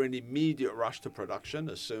 was there an immediate rush to production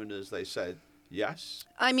as soon as they said yes?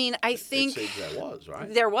 I mean, I think it seems there was,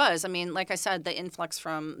 right? There was. I mean, like I said, the influx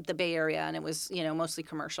from the Bay Area, and it was, mostly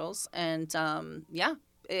commercials. And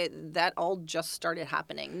that all just started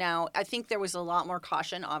happening. Now, I think there was a lot more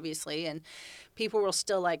caution, obviously, and people were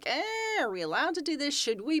still like, are we allowed to do this?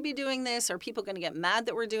 Should we be doing this? Are people going to get mad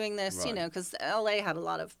that we're doing this? Right. Because LA had a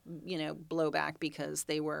lot of, blowback because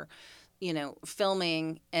they were,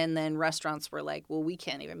 filming, and then restaurants were like, well, we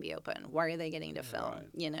can't even be open. Why are they getting to film?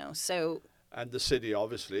 Right. So... And the city,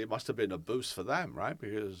 obviously, it must have been a boost for them, right?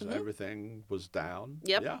 Because everything was down.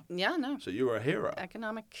 Yep. Yeah. No. So you were a hero.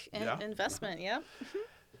 Economic investment, yep.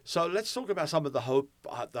 So let's talk about some of the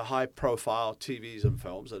high-profile TVs and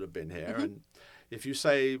films that have been here. And if you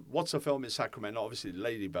say, what's a film in Sacramento? Obviously,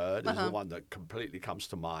 Lady Bird is the one that completely comes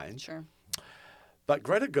to mind. Sure. But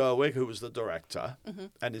Greta Gerwig, who was the director,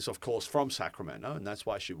 and is, of course, from Sacramento, and that's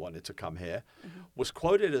why she wanted to come here, was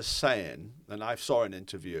quoted as saying, and I saw an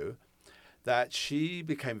interview, that she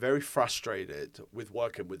became very frustrated with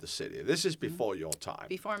working with the city. This is before your time.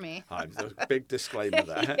 Before me. There's a big disclaimer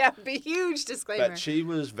there. Yeah, huge disclaimer. But she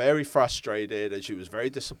was very frustrated and she was very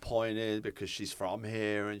disappointed because she's from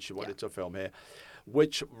here and she wanted to film here,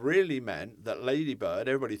 which really meant that Lady Bird,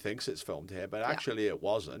 everybody thinks it's filmed here, but actually it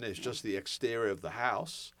wasn't. It's just the exterior of the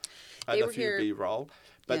house and a few B-roll.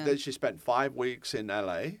 But then she spent 5 weeks in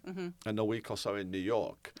LA and a week or so in New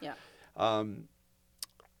York. Yeah.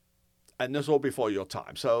 And this was all before your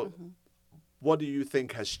time. So what do you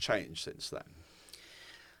think has changed since then?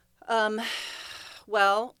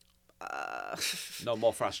 No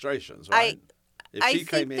more frustrations, right? If she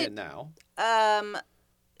came in now.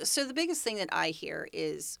 So the biggest thing that I hear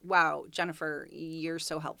is, wow, Jennifer, you're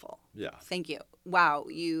so helpful. Yeah. Thank you. Wow,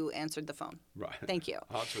 you answered the phone. Right. Thank you.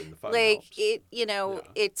 Answering the phone Like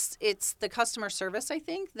helps. it's the customer service, I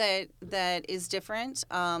think, that is different.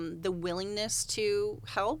 The willingness to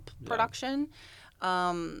help production.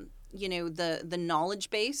 the knowledge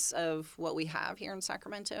base of what we have here in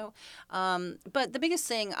Sacramento. But the biggest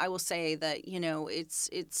thing I will say that,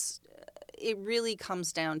 it really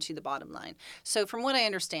comes down to the bottom line. So from what I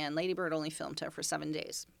understand, Lady Bird only filmed her for 7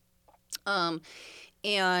 days.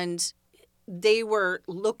 And they were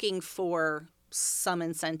looking for some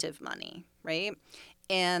incentive money, right?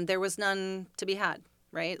 And there was none to be had,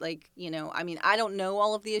 right? I don't know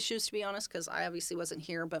all of the issues, to be honest, because I obviously wasn't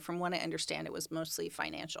here. But from what I understand, it was mostly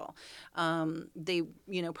financial. They,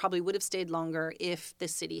 probably would have stayed longer if the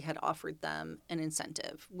city had offered them an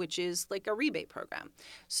incentive, which is like a rebate program.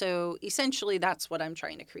 So essentially, that's what I'm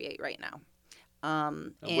trying to create right now.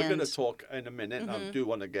 And we're going to talk in a minute. I do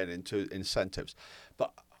want to get into incentives.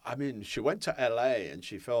 But, she went to L.A. and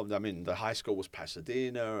she filmed. The high school was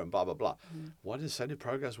Pasadena and blah, blah, blah. What incentive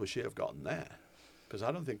programs would she have gotten there? Because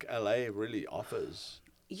I don't think L.A. really offers.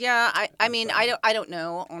 Yeah, I don't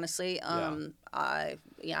know, honestly. I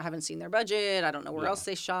haven't seen their budget. I don't know where else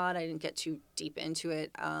they shot. I didn't get too deep into it.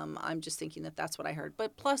 I'm just thinking that that's what I heard.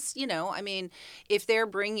 But plus, if they're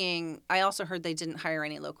bringing, I also heard they didn't hire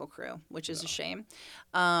any local crew, which is a shame.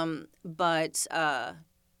 Or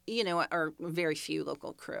very few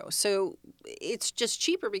local crew. So it's just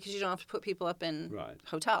cheaper because you don't have to put people up in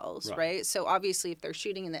hotels, right? So obviously if they're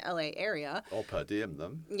shooting in the LA area. Or per diem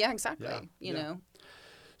them. Yeah, exactly. You know.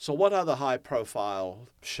 So what other high profile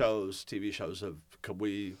shows, TV shows, can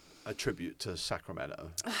we attribute to Sacramento?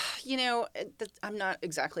 I'm not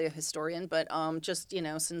exactly a historian, but just,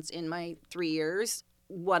 since in my 3 years,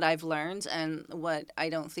 what I've learned and what I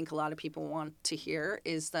don't think a lot of people want to hear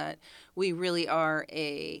is that we really are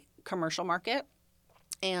a commercial market.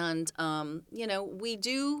 And, we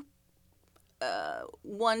do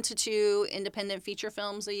 1 to 2 independent feature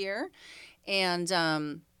films a year. And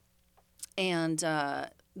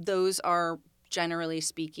those are, generally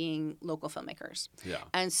speaking, local filmmakers. Yeah.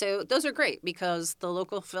 And so those are great because the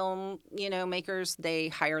local film, makers, they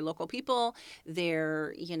hire local people.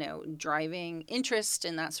 They're, driving interest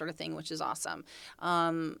and that sort of thing, which is awesome.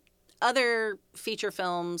 Other feature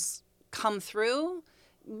films come through,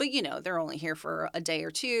 but, they're only here for a day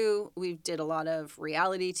or two. We did a lot of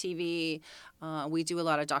reality TV. We do a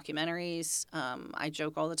lot of documentaries. I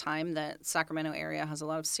joke all the time that Sacramento area has a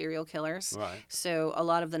lot of serial killers. Right. So a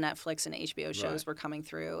lot of the Netflix and HBO shows were coming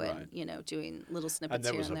through and, doing little snippets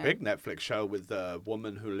here and there. And there was a big Netflix show with the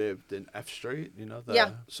woman who lived in F Street,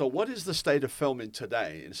 Yeah. So what is the state of filming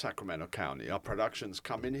today in Sacramento County? Are productions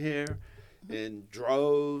coming here in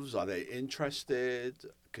droves? Are they interested?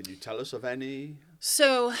 Can you tell us of any?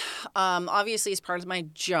 So, obviously, as part of my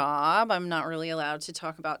job, I'm not really allowed to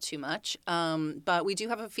talk about too much. But we do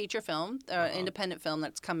have a feature film, independent film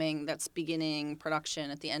that's beginning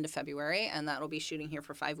production at the end of February, and that'll be shooting here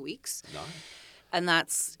for 5 weeks. Nice. And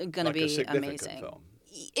that's going to be amazing. Film.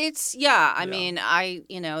 It's I mean,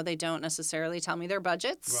 they don't necessarily tell me their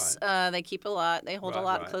budgets. Right. They keep a lot. They hold a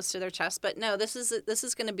lot close to their chest. But no, this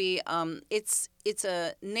is going to be. It's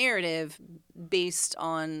a narrative based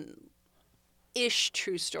on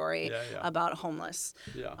true story about homeless.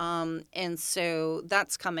 Yeah. And so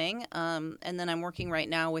that's coming. And then I'm working right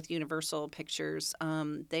now with Universal Pictures.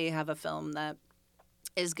 They have a film that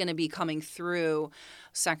is going to be coming through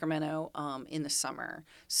Sacramento in the summer.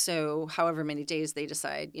 So however many days they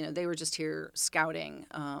decide, they were just here scouting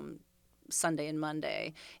Sunday and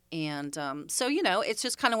Monday. And so, it's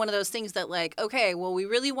just kind of one of those things that okay, well, we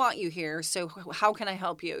really want you here. So how can I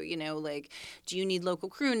help you? Do you need local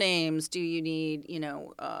crew names? Do you need,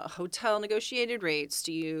 hotel negotiated rates?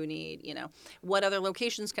 Do you need, what other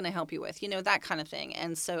locations can I help you with? That kind of thing.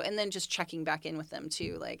 And then just checking back in with them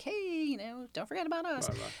too, hey, don't forget about us.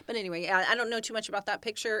 Right. But anyway, I don't know too much about that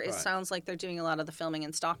picture. It sounds like they're doing a lot of the filming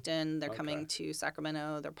in Stockton. They're coming to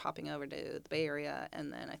Sacramento. They're popping over to the Bay Area.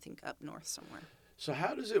 And then I think up north somewhere. So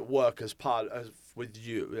how does it work as part of with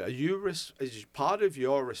you? Is part of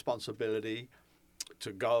your responsibility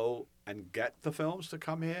to go and get the films to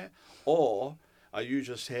come here, or are you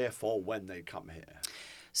just here for when they come here?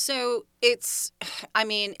 So it's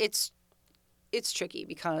tricky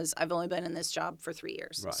because I've only been in this job for 3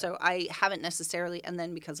 years. Right. So I haven't necessarily, and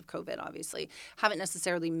then because of COVID, obviously, haven't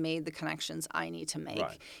necessarily made the connections I need to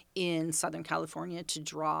make in Southern California to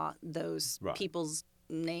draw those people's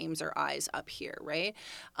names or eyes up here, right?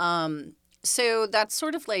 So that's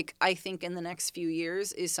sort of I think in the next few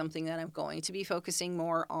years is something that I'm going to be focusing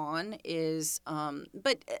more on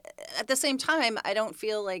but at the same time, I don't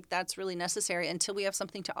feel like that's really necessary until we have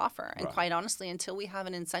something to offer. And quite honestly, until we have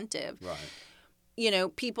an incentive. Right.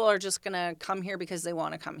 people are just going to come here because they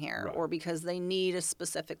want to come here Right. or because they need a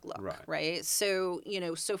specific look, Right. right? So,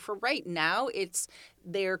 so for right now,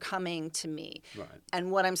 they're coming to me. Right.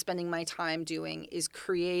 And what I'm spending my time doing is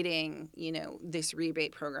creating, this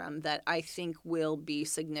rebate program that I think will be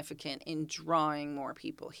significant in drawing more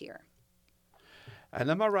people here. And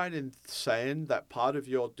am I right in saying that part of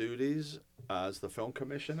your duties as the film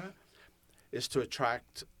commissioner is to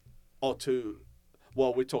attract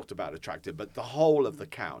well, we talked about attracting, but the whole of the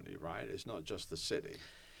county, right? It's not just the city.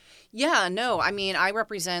 Yeah, no. I mean, I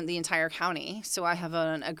represent the entire county, so I have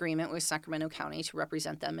an agreement with Sacramento County to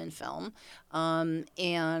represent them in film.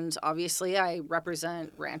 And obviously, I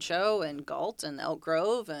represent Rancho and Galt and Elk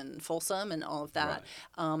Grove and Folsom and all of that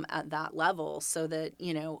at that level so that,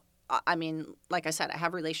 I mean, like I said, I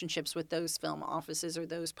have relationships with those film offices or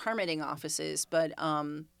those permitting offices, but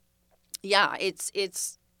yeah,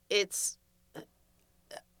 it's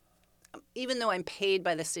even though I'm paid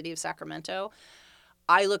by the city of Sacramento,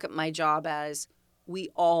 I look at my job as we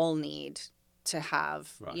all need to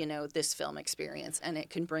have, this film experience, and it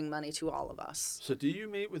can bring money to all of us. So do you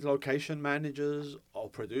meet with location managers or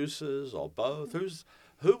producers or both?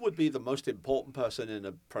 Who would be the most important person in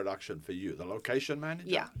a production for you? The location manager?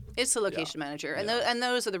 Yeah, it's the location manager. And, and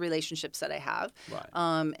those are the relationships that I have.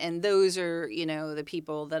 Right. And those are, the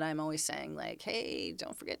people that I'm always saying, like, hey,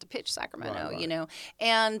 don't forget to pitch Sacramento, Right.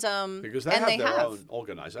 And because they have their own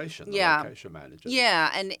organization, the location managers.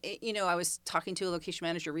 Yeah, and, I was talking to a location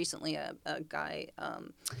manager recently, a guy,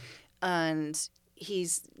 and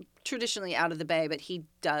he's traditionally out of the Bay, but he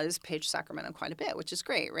does pitch Sacramento quite a bit, which is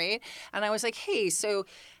great, right? And I was like, hey, so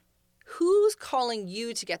who's calling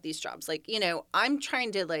you to get these jobs? Like, I'm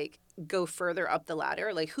trying to go further up the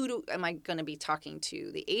ladder. Like, am I going to be talking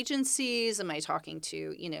to? The agencies? Am I talking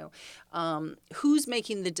to, who's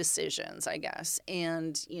making the decisions, I guess?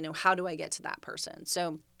 And, how do I get to that person?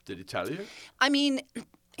 So did he tell you? I mean,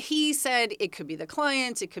 he said it could be the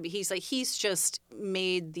client. It could be, he's just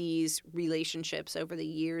made these relationships over the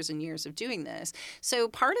years and years of doing this. So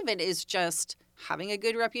part of it is just having a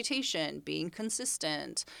good reputation, being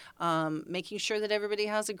consistent, making sure that everybody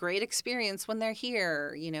has a great experience when they're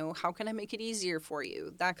here. How can I make it easier for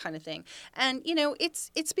you? That kind of thing. And,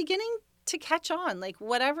 it's beginning to catch on. Like,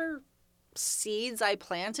 whatever seeds I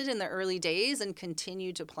planted in the early days and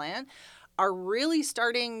continue to plant are really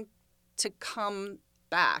starting to come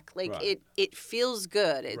back. Like, it feels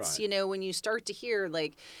good. It's, when you start to hear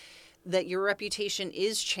that your reputation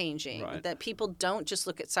is changing, that people don't just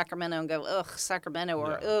look at Sacramento and go, ugh, Sacramento,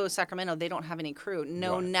 or oh, Sacramento, they don't have any crew.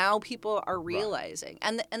 No, now people are realizing.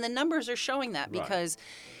 And the numbers are showing that because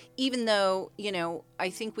even though, I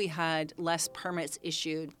think we had less permits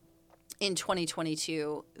issued in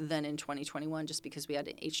 2022 than in 2021, just because we had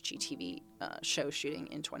an HGTV show shooting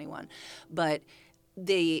in 21. But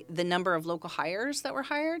the number of local hires that were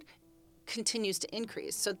hired continues to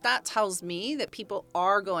increase. So that tells me that people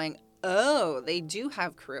are going, oh, they do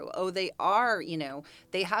have crew. Oh, they are,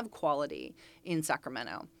 they have quality in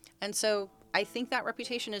Sacramento. And so I think that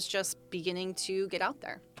reputation is just beginning to get out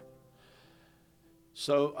there.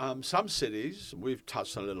 So some cities, we've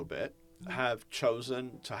touched a little bit, have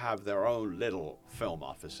chosen to have their own little film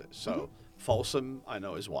offices. So Folsom, I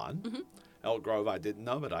know, is one. Elk Grove, I didn't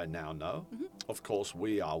know, but I now know. Of course,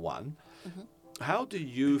 we are one. How do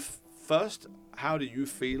you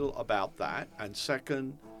feel about that? And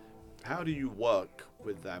second, how do you work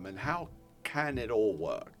with them, and how can it all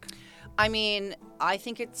work? I mean, I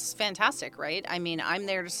think it's fantastic, right? I mean, I'm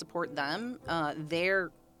there to support them.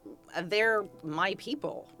 They're my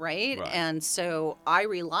people, right? And so I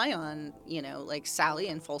rely on, Sally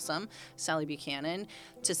in Folsom, Sally Buchanan,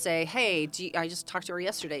 to say, hey, I just talked to her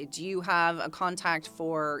yesterday. Do you have a contact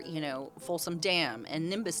for, Folsom Dam and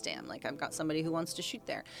Nimbus Dam? Like, I've got somebody who wants to shoot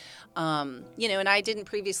there. And I didn't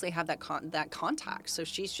previously have that contact. So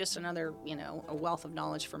she's just another, a wealth of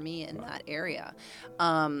knowledge for me in that area.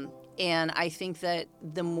 And I think that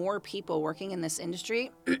the more people working in this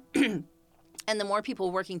industry and the more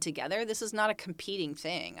people working together, this is not a competing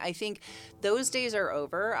thing. I think those days are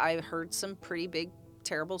over. I've heard some pretty big,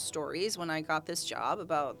 terrible stories when I got this job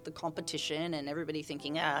about the competition and everybody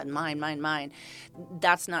thinking, mine.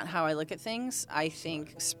 That's not how I look at things. I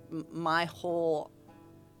think my whole,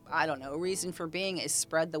 reason for being is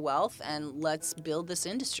spread the wealth and let's build this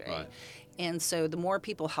industry. And so the more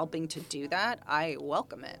people helping to do that, I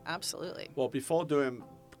welcome it. Absolutely. Well, before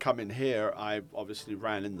coming here, I obviously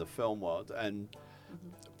ran in the film world, and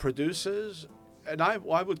producers, and I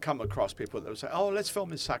would come across people that would say, oh, let's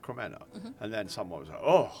film in Sacramento. And then someone would say,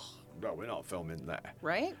 oh, no, we're not filming there.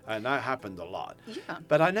 Right? And that happened a lot. Yeah.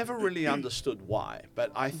 But I never really understood why.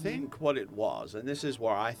 But I think what it was, and this is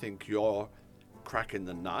where I think you're cracking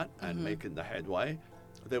the nut and making the headway,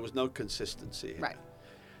 there was no consistency. Right.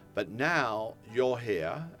 But now you're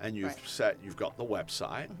here and you've got the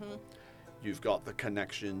website, you've got the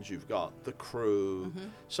connections, you've got the crew.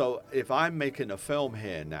 So if I'm making a film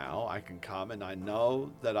here now, I can come and I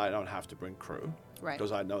know that I don't have to bring crew. Right.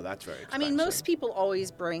 Because I know that's very expensive. I mean, most people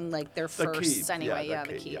always bring like their The firsts keys, anyway. yeah,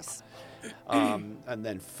 The the key, keys. And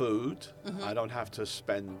then food. I don't have to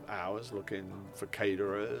spend hours looking for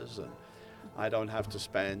caterers, and I don't have to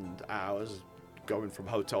spend hours going from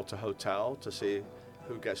hotel to hotel to see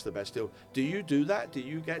who gets the best deal. Do you do that? Do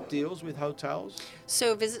you get deals with hotels?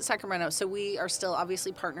 So Visit Sacramento. So we are still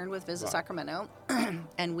obviously partnered with Visit Sacramento,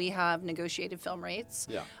 and we have negotiated film rates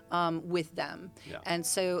with them. Yeah. And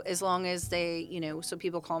so as long as they, so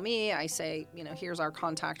people call me, I say, here's our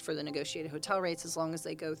contact for the negotiated hotel rates. As long as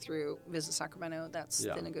they go through Visit Sacramento, that's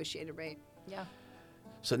the negotiated rate. Yeah.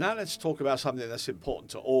 So now let's talk about something that's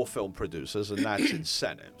important to all film producers, and that's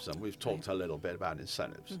incentives. And we've talked a little bit about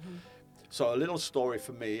incentives. So a little story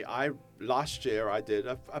for me. Last year I did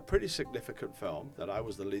a pretty significant film that I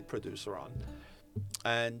was the lead producer on,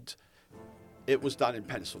 and it was done in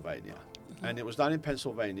Pennsylvania. And it was done in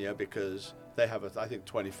Pennsylvania because they have I think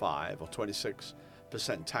 25 or 26%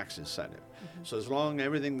 tax incentive. So as long as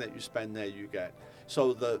everything that you spend there you get.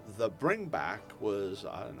 So the bring back was,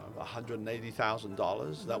 I don't know,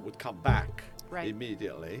 $180,000 that would come back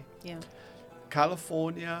immediately. Yeah.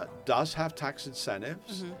 California does have tax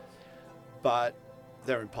incentives, but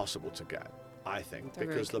they're impossible to get, I think,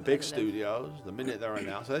 because the big studios, the minute they're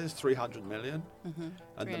announced, there's $300 million,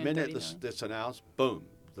 and the minute it's announced, boom,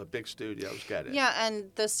 the big studios get it. Yeah, and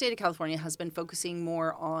the state of California has been focusing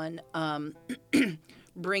more on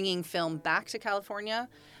bringing film back to California.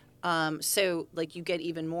 So, like, you get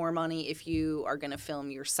even more money if you are going to film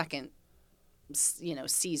your second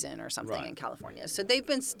season or something in California. So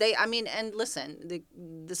and listen,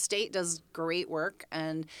 the state does great work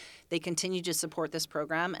and they continue to support this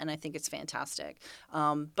program, and I think it's fantastic.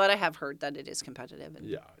 But I have heard that it is competitive.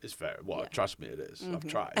 And, it's very, trust me, it is. I've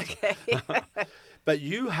tried. Okay. But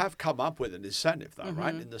you have come up with an incentive though,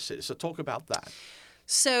 right, in the city. So talk about that.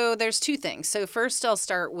 So there's two things. So first I'll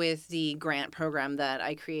start with the grant program that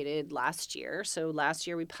I created last year. So last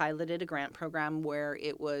year we piloted a grant program where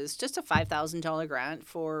it was just a $5,000 grant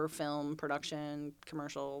for film production,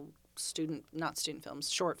 commercial,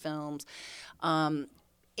 short films.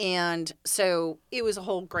 And so it was a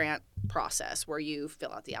whole grant process where you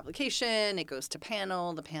fill out the application, it goes to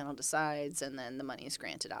panel, the panel decides, and then the money is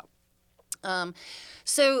granted out.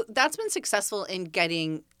 So that's been successful in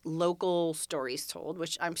getting local stories told,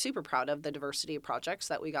 which I'm super proud of. The diversity of projects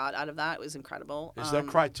that we got out of that was incredible. Is there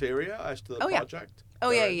criteria as to the project?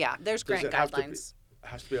 Yeah. There's grant guidelines.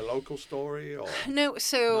 Has to be a local story? Or No.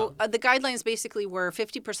 So the guidelines basically were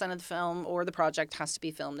 50% of the film or the project has to be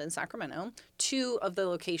filmed in Sacramento. 2 of the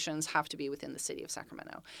locations have to be within the city of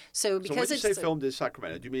Sacramento. So because when you say filmed in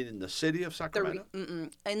Sacramento, do you mean in the city of Sacramento?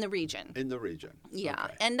 In the region. In the region. Yeah.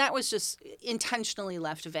 Okay. And that was just intentionally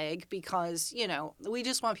left vague because, we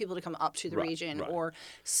just want people to come up to the region or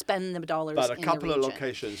spend the dollars in the region. But a couple of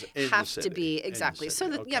locations in the city. Have to be, exactly.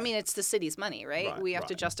 So, it's the city's money, right? We have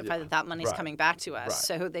to justify that money's coming back to us.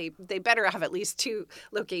 So they better have at least 2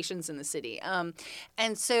 locations in the city.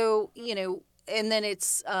 And so, and then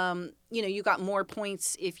it's, you got more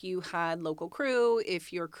points if you had local crew,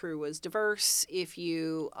 if your crew was diverse, if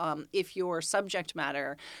your subject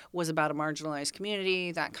matter was about a marginalized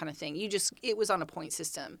community, that kind of thing. It was on a point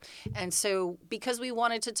system. And so because we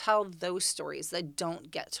wanted to tell those stories that don't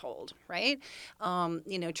get told, right?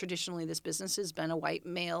 Traditionally this business has been a white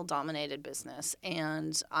male dominated business,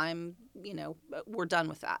 and we're done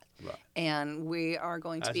with that. Right. And we are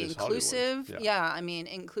going to be inclusive.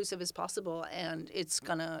 Inclusive as possible, and it's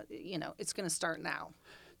gonna, it's going to start now.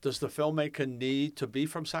 Does the filmmaker need to be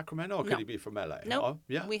from Sacramento, or could he be from LA? No. Oh,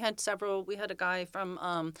 yeah. We had a guy from,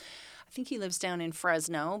 I think he lives down in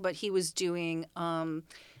Fresno, but he was doing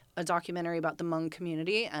a documentary about the Hmong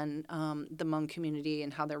community and the Hmong community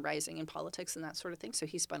and how they're rising in politics and that sort of thing. So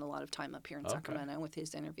he spent a lot of time up here in Sacramento with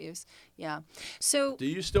his interviews. Yeah. So do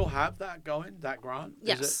you still have that going, that grant?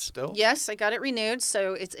 Yes. Is it still? Yes, I got it renewed.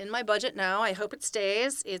 So it's in my budget now. I hope it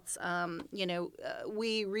stays. It's,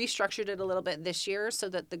 we restructured it a little bit this year so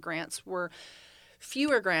that the grants were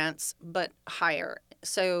fewer grants, but higher.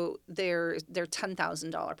 So they're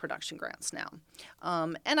 $10,000 production grants now.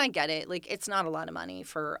 And I get it. Like, it's not a lot of money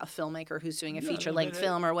for a filmmaker who's doing a feature-length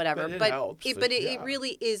film or whatever. But it But helps. it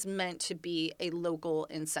really is meant to be a local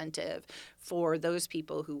incentive for those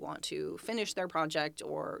people who want to finish their project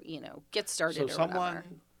or, get started So or whatever.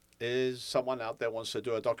 someone out there wants to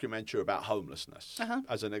do a documentary about homelessness,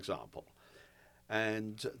 as an example.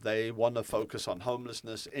 And they want to focus on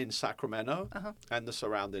homelessness in Sacramento and the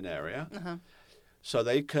surrounding area. So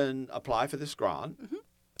they can apply for this grant.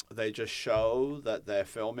 They just show that they're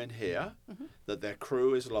filming here, that their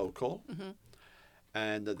crew is local,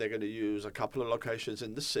 and that they're going to use a couple of locations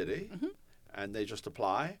in the city, and they just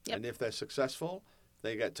apply. Yep. And if they're successful,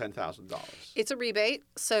 they get $10,000. It's a rebate,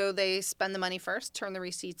 so they spend the money first, turn the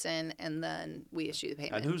receipts in, and then we issue the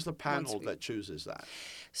payment. And who's the panel that chooses that?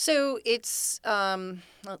 So it's,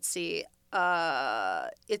 let's see,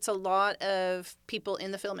 it's a lot of people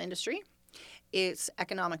in the film industry. It's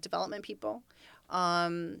economic development people.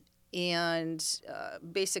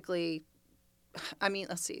 Basically, I mean,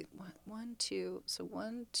 let's see, one, two. So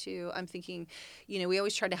 1, 2, I'm thinking, we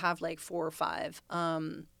always try to have like 4 or 5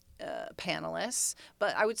 panelists,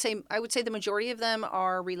 but I would say the majority of them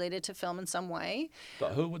are related to film in some way.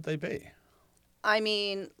 But who would they be? I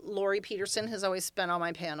mean, Lori Peterson has always been on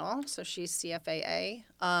my panel, so she's CFAA.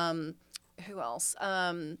 Who else?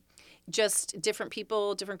 Just different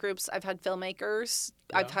people, different groups. I've had filmmakers.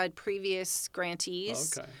 Yeah. I've had previous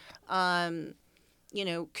grantees. Okay.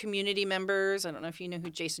 Community members. I don't know if you know who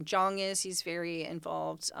Jason Jong is. He's very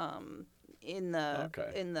involved in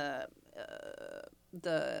the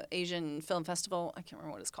Asian Film Festival. I can't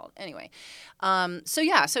remember what it's called. Anyway, so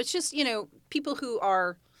it's just people who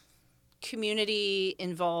are community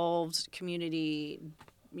involved, community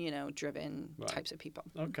driven types of people.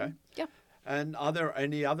 Okay. Yeah. And are there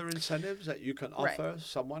any other incentives that you can offer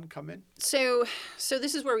someone come in? So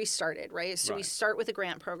this is where we started, right? So we start with a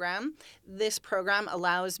grant program. This program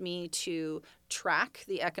allows me to track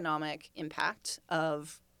the economic impact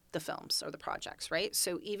of the films or the projects, right?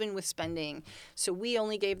 So even with spending, so we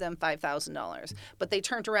only gave them $5,000, but they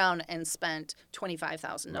turned around and spent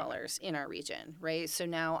 $25,000 in our region, right? So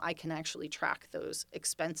now I can actually track those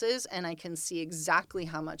expenses and I can see exactly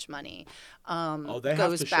how much money they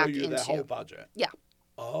goes have to back show you into their whole budget. Yeah.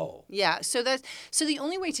 Oh. Yeah. So the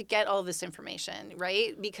only way to get all this information,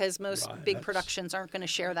 right? Because most big productions aren't going to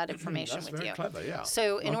share that information with you. That's very clever, yeah.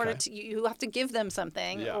 So in order to, you have to give them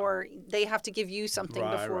something or they have to give you something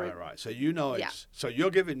before. Right. So so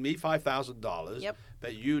you're giving me $5,000,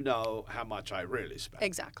 but you know how much I really spent.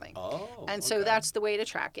 Exactly. Oh. And so that's the way to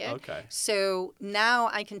track it. Okay. So now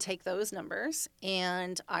I can take those numbers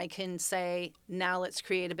and I can say, now let's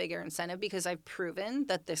create a bigger incentive because I've proven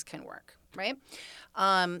that this can work. Right?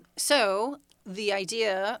 So the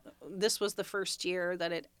idea, this was the first year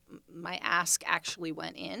that my ask actually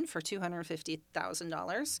went in for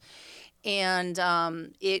 $250,000.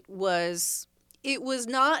 And it was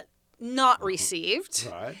not received.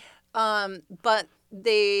 Right. But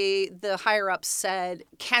the higher ups said,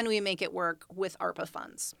 can we make it work with ARPA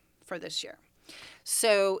funds for this year?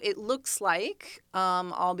 So it looks like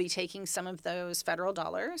I'll be taking some of those federal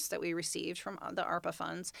dollars that we received from the ARPA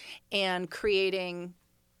funds and creating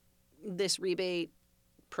this rebate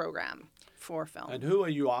program for film. And who are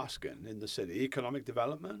you asking in the city? Economic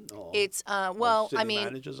development? Or, it's, city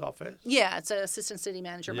manager's office? Yeah, it's assistant city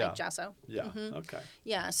manager, Mike Jasso. Yeah, okay.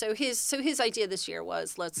 Yeah, so his idea this year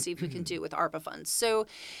was, let's see if we can do it with ARPA funds. So,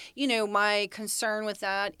 my concern with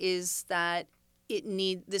that is that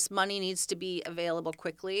this money needs to be available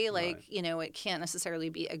quickly. Like, it can't necessarily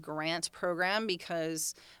be a grant program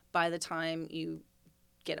because by the time you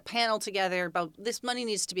get a panel together, but this money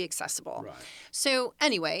needs to be accessible. Right. So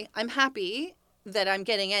anyway, I'm happy that I'm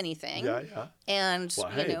getting anything. Yeah. And,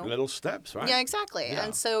 little steps, right? Yeah, exactly. Yeah.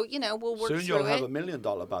 And so, we'll work through it. Soon you'll have $1 million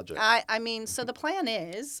budget. I mean, so the plan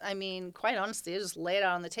is, quite honestly, just lay it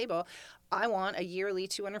out on the table. I want a yearly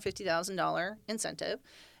 $250,000 incentive.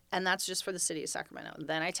 And that's just for the city of Sacramento.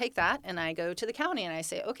 Then I take that and I go to the county and I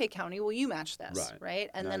say, okay, county, will you match this? Right?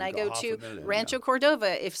 And then I go to Rancho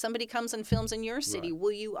Cordova. If somebody comes and films in your city,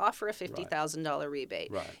 will you offer a $50,000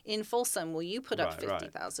 rebate? Right. In Folsom, will you put up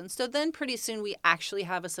 $50,000? So then pretty soon we actually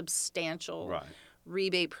have a substantial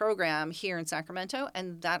rebate program here in Sacramento,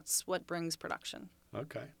 and that's what brings production.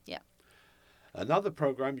 Okay. Yeah. Another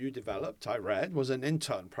program you developed, I read, was an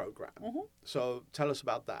intern program. Mm-hmm. So tell us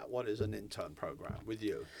about that. What is an intern program with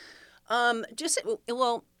you?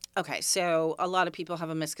 Okay, so a lot of people have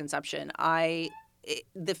a misconception. The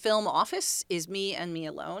film office is me and me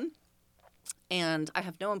alone. and I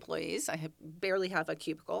have no employees. Barely have a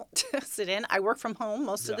cubicle to sit in. I work from home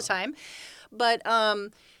most of the time. But,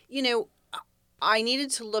 you know, I needed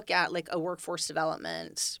to look at like a workforce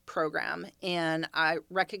development program, and I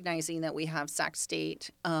recognizing that we have Sac State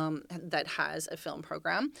that has a film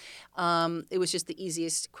program. It was just the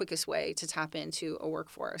easiest, quickest way to tap into a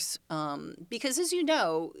workforce because, as you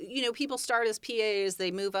know, people start as PAs, they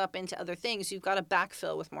move up into other things. You've got to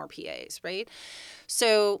backfill with more PAs, right?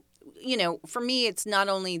 So, for me, it's not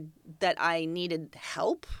only that I needed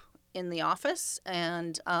help in the office,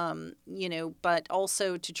 and but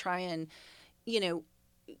also to try and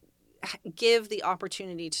give the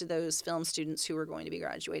opportunity to those film students who are going to be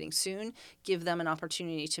graduating soon, give them an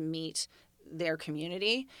opportunity to meet their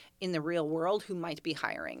community in the real world who might be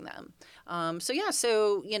hiring them. The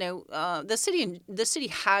city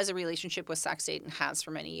has a relationship with Sac State and has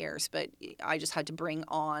for many years, but I just had to bring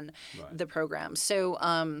on the program. So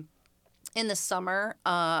in the summer,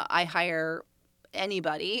 I hire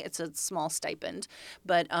anybody. It's a small stipend,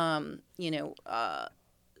 but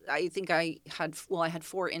I think I had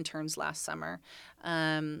 4 interns last summer,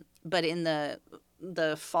 but in the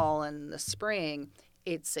fall and the spring,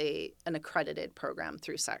 it's an accredited program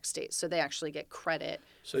through Sac State, so they actually get credit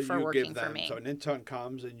for working for me. So an intern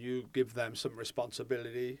comes and you give them some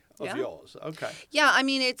responsibility of yours. Okay. Yeah, I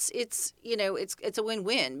mean it's a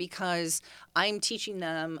win-win because I'm teaching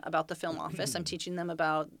them about the film office. I'm teaching them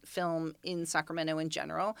about film in Sacramento in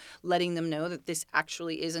general, letting them know that this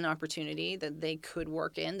actually is an opportunity that they could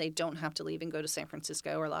work in. They don't have to leave and go to San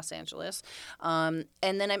Francisco or Los Angeles. And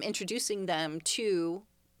then I'm introducing them to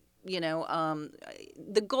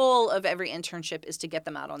the goal of every internship is to get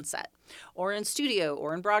them out on set or in studio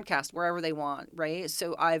or in broadcast, wherever they want, right?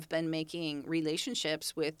 So I've been making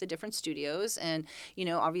relationships with the different studios, and,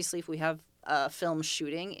 obviously if we have film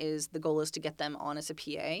shooting, the goal is to get them on as a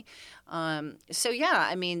PA.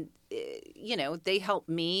 They help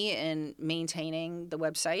me in maintaining the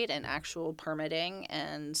website and actual permitting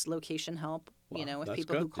and location help. With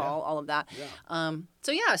people who call, all of that.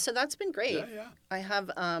 Yeah. So that's been great. Yeah. I have,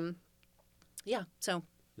 Yeah.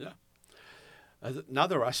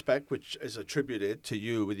 Another aspect which is attributed to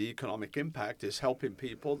you with the economic impact is helping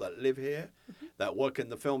people that live here, that work in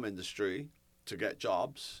the film industry to get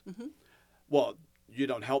jobs. Well, you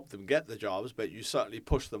don't help them get the jobs, but you certainly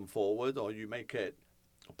push them forward, or you make it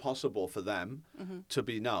possible for them to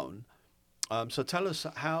be known. So tell us,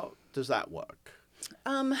 how does that work?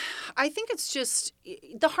 I think it's just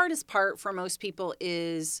the hardest part for most people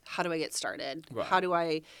is, how do I get started? Right. How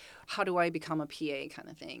do I become a PA kind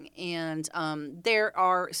of thing? And so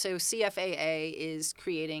CFAA is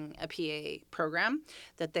creating a PA program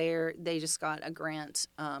that they just got a grant.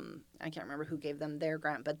 I can't remember who gave them their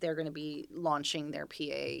grant, but they're going to be launching their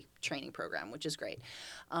PA training program, which is great.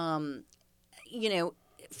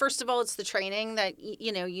 First of all, it's the training that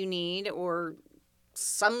you need, or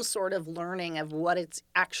some sort of learning of what it's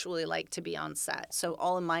actually like to be on set. So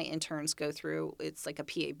all of my interns go through, it's like a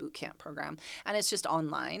PA boot camp program, and it's just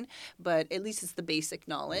online, but at least it's the basic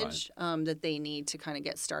knowledge that they need to kind of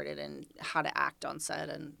get started and how to act on set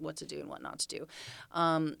and what to do and what not to do.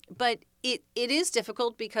 But it is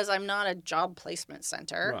difficult because I'm not a job placement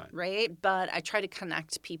center, right? But I try to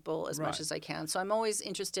connect people as much as I can. So I'm always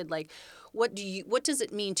interested, like, what does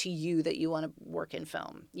it mean to you that you want to work in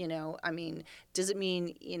film? Does it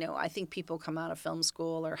mean, I think people come out of film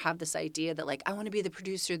school or have this idea that, like, I want to be the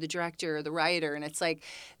producer, the director, or the writer. And it's like,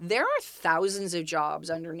 there are thousands of jobs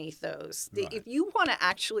underneath those. If you want to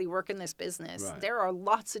actually work in this business, there are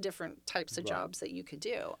lots of different types of jobs that you could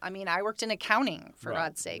do. I worked in accounting, for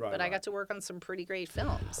God's sake, but I got to work on some pretty great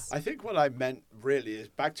films. I think what I meant really is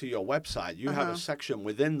back to your website. You have a section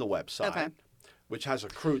within the website which has a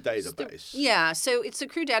crew database. So it's a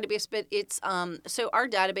crew database, but it's so our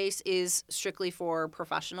database is strictly for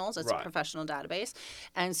professionals. It's a professional database,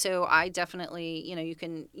 and so I definitely,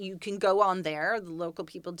 you can go on there. The local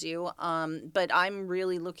people do, but I'm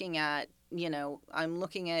really looking at. I'm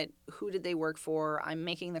looking at who did they work for. I'm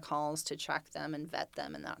making the calls to check them and vet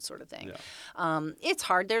them and that sort of thing. It's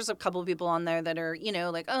hard. There's a couple of people on there that are,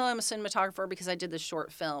 like, oh, I'm a cinematographer because I did this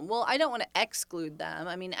short film. Well, I don't want to exclude them.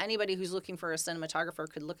 Anybody who's looking for a cinematographer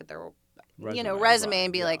could look at their resume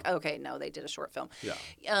and be like, okay, no, they did a short film.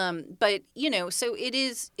 But so it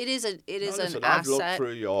is an asset.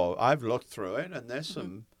 I've looked through it, and there's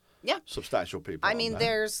some substantial people.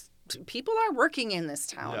 There's people are working in this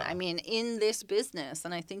town. In this business.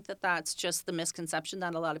 And I think that that's just the misconception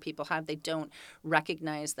that a lot of people have. They don't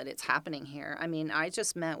recognize that it's happening here. I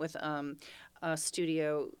just met with a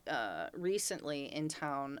studio recently in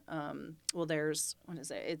town. Well, there's, what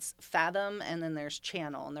is it? It's Fathom, and then there's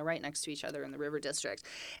Channel, and they're right next to each other in the River District.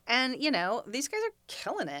 And, you know, these guys are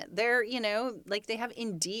killing it. They're, you know, like they have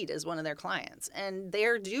Indeed as one of their clients, and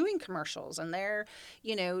they're doing commercials, and they're,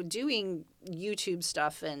 you know, doing YouTube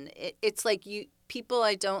stuff. And it's like people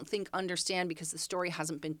I don't think understand, because the story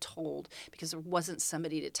hasn't been told, because there wasn't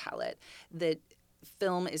somebody to tell it, that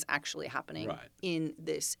film is actually happening in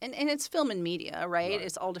this. And it's film and media, right?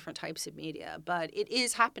 It's all different types of media, but it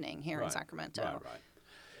is happening here in Sacramento. Right.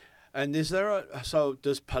 And is there so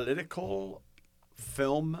does political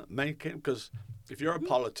film making, because if you're a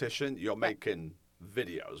politician, you're making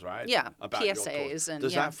videos, right? Yeah, about PSAs. And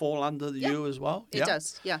does that fall under you as well? It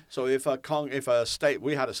does, yeah. So if a state,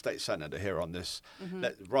 we had a state senator here on this,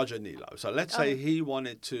 Roger Nilo. So let's say he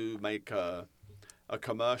wanted to make a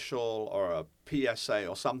commercial or a PSA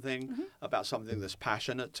or something about something that's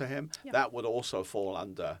passionate to him, that would also fall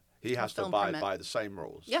under, he has to abide by the same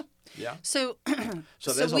rules. Yeah. Yeah. So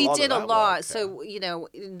we did a lot. So, you know,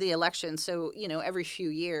 in the election, so, you know, every few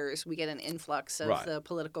years we get an influx of the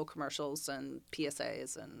political commercials and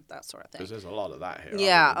PSAs and that sort of thing. Because there's a lot of that here.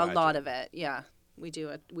 Yeah, a lot of it. Yeah. We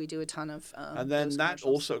do a ton of and then that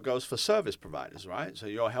also goes for service providers, right? So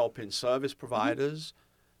you're helping service providers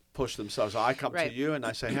push themselves. So I come to you and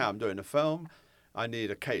I say, hey, I'm doing a film. I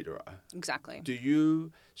need a caterer. Exactly. Do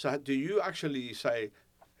you actually say,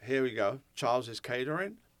 here we go, Charles is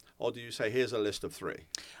catering? Or do you say, here's a list of 3?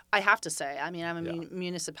 I have to say. I mean, I'm a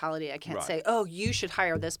municipality. I can't say, oh, you should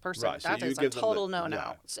hire this person. Right. That so is a total no-no.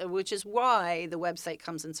 Yeah. So, which is why the website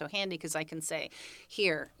comes in so handy, because I can say,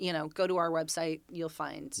 here, you know, go to our website. You'll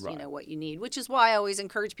find, you know, what you need. Which is why I always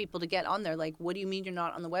encourage people to get on there. Like, what do you mean you're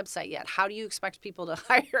not on the website yet? How do you expect people to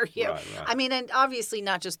hire you? Right. I mean, and obviously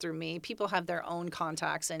not just through me. People have their own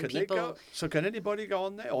contacts and people. So can anybody go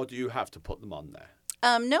on there, or do you have to put them on there?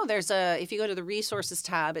 No, there's if you go to the resources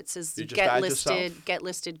tab, it says get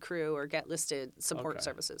listed crew or get listed support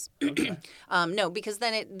services. Okay. No, because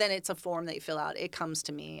then it's a form that you fill out. It comes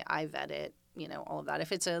to me. I vet it. You know, all of that.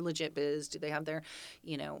 If it's a legit biz, do they have their,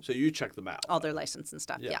 you know. So you check them out. All their license and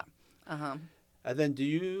stuff. Yeah. And then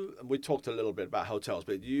we talked a little bit about hotels,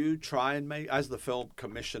 but do you try and make, as the film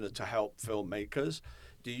commissioner to help filmmakers,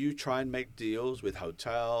 do you try and make deals with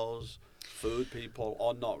hotels, food people,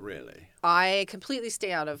 or not really? I completely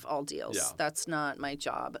stay out of all deals. Yeah. That's not my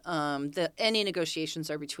job. Any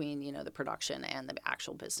negotiations are between, you know, the production and the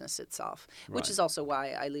actual business itself, which is also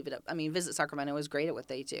why I leave it up. I mean, Visit Sacramento is great at what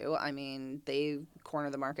they do. I mean, they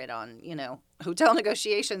corner the market on, you know, hotel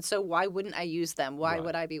negotiations. So why wouldn't I use them? Why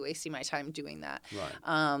would I be wasting my time doing that?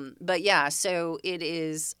 Right. But yeah, so it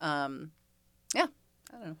is. I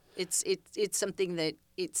don't know. It's something that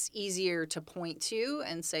it's easier to point to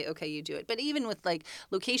and say, okay, you do it. But even with like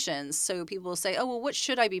locations, so people will say, oh, well, what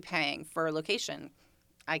should I be paying for a location?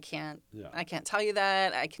 I can't tell you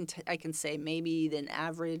that. I can say maybe the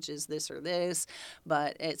average is this or this,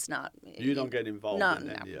 but it's not. You don't get involved in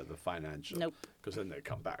any of the financial. Nope. Because then they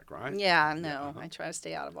come back, right? Yeah, no. I try to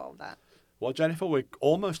stay out of all of that. Well, Jennifer, we're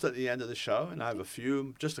almost at the end of the show, and I have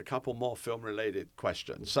just a couple more film-related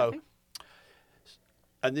questions. So.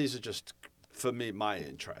 And these are just, for me, my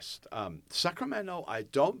interest. Sacramento, I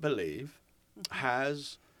don't believe,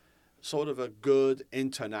 has sort of a good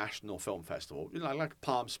international film festival. You know, like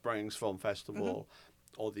Palm Springs Film Festival,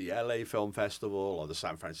 or the LA Film Festival, or the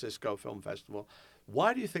San Francisco Film Festival.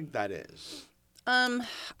 Why do you think that is? I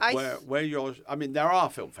mean, there are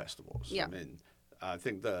film festivals. Yeah. I mean, I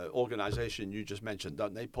think the organization you just mentioned,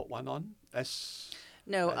 don't they put one on?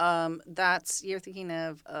 No, you're thinking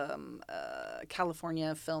of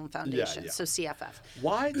California Film Foundation, so CFF.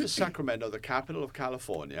 Why does Sacramento, the capital of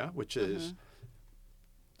California, which is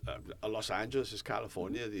Los Angeles is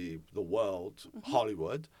California, the world,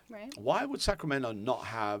 Hollywood, why would Sacramento not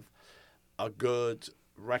have a good,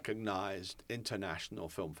 recognized international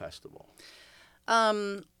film festival? I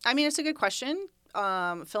mean, it's a good question.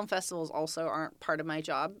 Film festivals also aren't part of my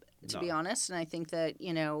job, to be honest, and I think that,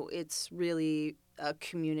 you know, it's really a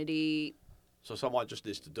community. So someone just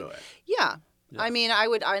needs to do it. Yeah. I mean, I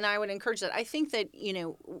would encourage that. I think that, you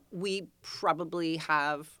know, we probably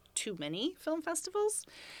have too many film festivals,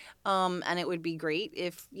 and it would be great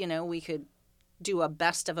if, you know, we could do a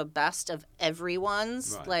best of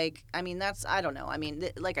everyone's. Right. Like, I mean, that's, I don't know. I mean,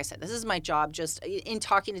 like I said, this is my job. Just in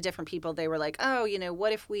talking to different people, they were like, oh, you know,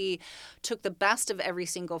 what if we took the best of every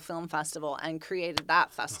single film festival and created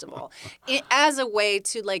that festival as a way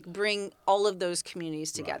to like bring all of those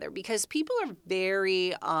communities together? Right. Because people are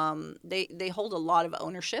very, they hold a lot of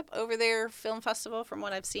ownership over their film festival from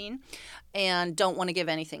what I've seen, and don't want to give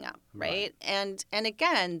anything up. Right. And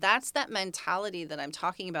again, that's that mentality that I'm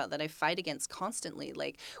talking about that I fight against constantly.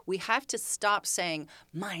 Like, we have to stop saying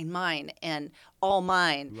mine, and all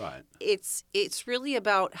mine. Right. It's really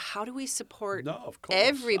about how do we support No, of course.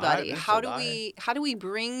 everybody? How do we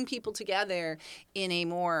bring people together in a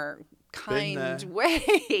more kind way?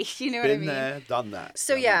 You know what I mean? Been there, done that.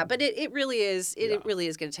 So yeah, but it really is it really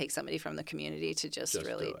is going to take somebody from the community to just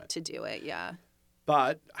really do it. Yeah.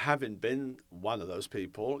 But having been one of those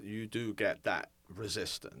people, you do get that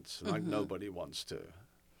resistance. Like, nobody wants to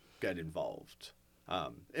get involved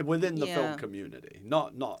within the film community,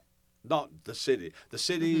 not the city. The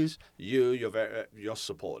cities, you're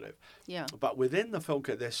supportive. Yeah. But within the film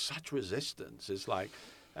community, there's such resistance. It's like,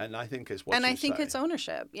 and I think it's what. And you I think say. it's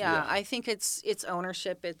ownership. Yeah, I think it's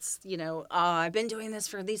ownership. It's, you know, I've been doing this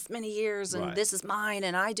for these many years, and this is mine,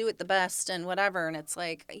 and I do it the best, and whatever. And it's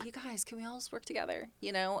like, you guys, can we all just work together?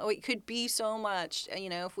 You know, it could be so much. You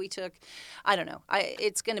know, if we took, I don't know,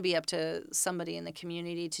 it's going to be up to somebody in the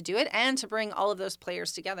community to do it and to bring all of those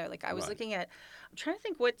players together. Like, I was looking at, I'm trying to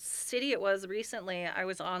think what city it was recently. I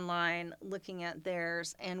was online looking at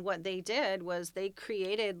theirs, and what they did was they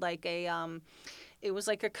created like a it was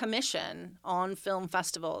like a commission on film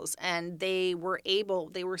festivals, and they were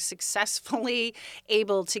successfully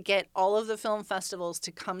able to get all of the film festivals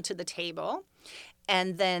to come to the table,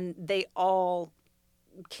 and then they all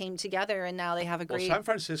came together, and now they have a great San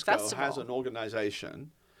Francisco festival. has an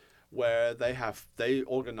organization where they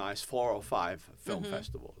organize 4 or 5 film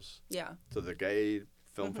festivals. Yeah. So the gay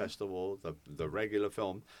film festival, the regular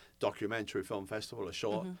film, documentary film festival, a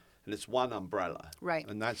short. And it's one umbrella. Right.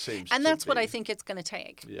 And that seems And that's what be, I think it's going to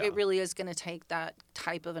take. Yeah. It really is going to take that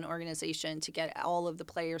type of an organization to get all of the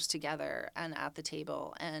players together and at the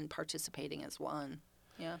table and participating as one.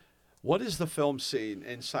 Yeah. What is the film scene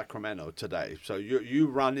in Sacramento today? So you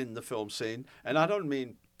run in the film scene, and I don't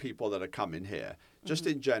mean people that are coming here. Just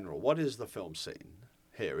in general, what is the film scene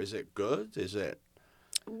here? Is it good? Is it?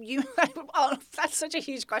 Oh, that's such a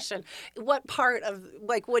huge question. What part of,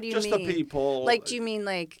 like, what do you mean? Just the people. Like, do you mean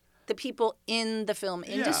like the people in the film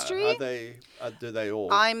industry? Yeah. Do they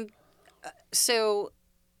all? So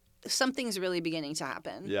something's really beginning to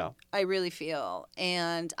happen. Yeah. I really feel.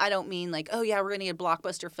 And I don't mean like, oh, yeah, we're going to get a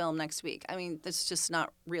blockbuster film next week. I mean, that's just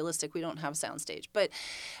not realistic. We don't have soundstage. But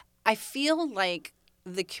I feel like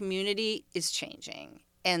the community is changing.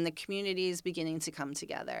 And the community is beginning to come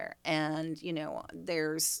together. And, you know,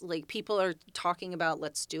 there's like people are talking about,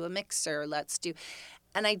 let's do a mixer,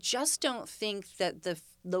 and I just don't think that the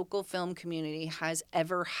local film community has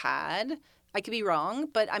ever had, I could be wrong,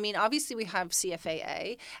 but I mean, obviously we have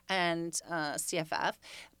CFAA and CFF.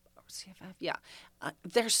 CFF, yeah.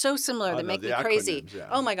 They're so similar. They make me crazy. Yeah.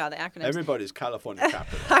 Oh, my God, the acronyms. Everybody's California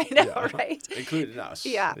capital. I know, right? Including us.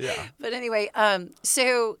 Yeah. But anyway,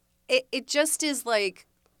 so it just is like,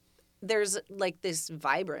 there's like this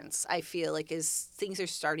vibrance, I feel like, as things are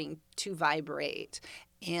starting to vibrate,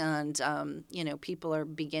 and you know, people are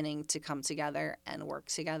beginning to come together and work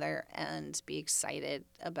together and be excited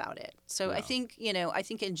about it. So I think, you know,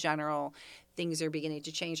 in general things are beginning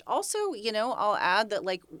to change. Also, you know, I'll add that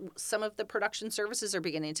like some of the production services are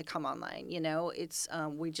beginning to come online. You know, it's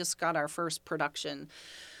we just got our first production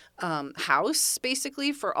house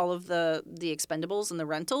basically for all of the expendables and the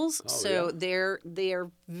rentals. They're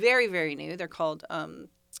very, very new. They're called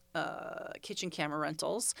kitchen camera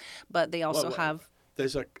rentals, but they also have.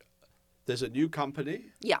 There's a new company.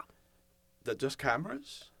 Yeah. That does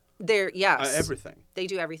cameras. Yes. Everything. They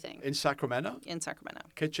do everything. In Sacramento.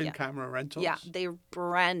 Kitchen camera rentals. Yeah, they're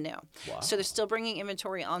brand new. Wow. So they're still bringing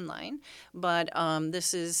inventory online, but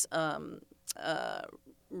this is.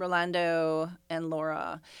 Rolando and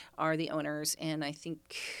Laura are the owners, and I think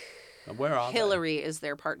and where are Hillary is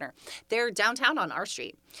their partner. They're downtown on our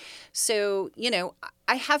street. So, you know,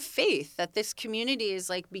 I have faith that this community is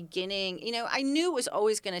like beginning, you know, I knew it was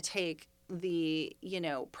always going to take the, you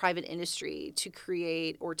know, private industry to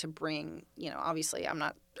create or to bring, you know, obviously I'm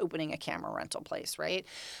not opening a camera rental place, right?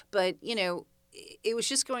 But, you know, it was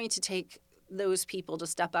just going to take those people to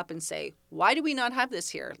step up and say, why do we not have this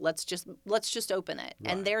here? Let's just open it.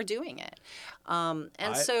 Right. And they're doing it.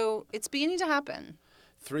 So it's beginning to happen.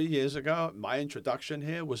 3 years ago, my introduction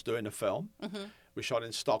here was doing a film. We shot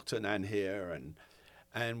in Stockton and here,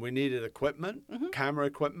 And we needed equipment, camera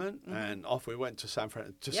equipment, and off we went to San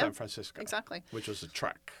Francisco. Exactly. Which was a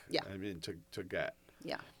trek. Yeah. I mean, to get.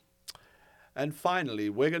 Yeah. And finally,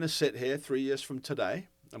 we're going to sit here 3 years from today,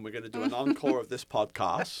 and we're going to do an encore of this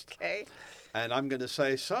podcast. Okay. And I'm going to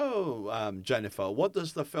say, so, Jennifer, what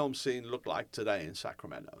does the film scene look like today in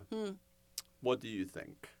Sacramento? What do you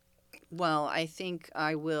think? Well, I think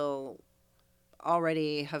I will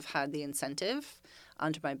already have had the incentive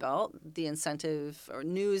under my belt. The incentive or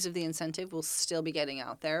news of the incentive will still be getting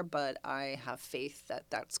out there, but I have faith that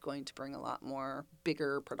that's going to bring a lot more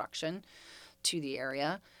bigger production to the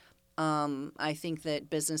area. I think that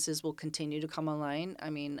businesses will continue to come online. I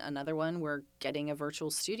mean, another one, we're getting a virtual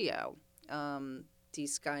studio.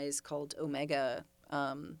 These guys called Omega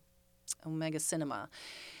Cinema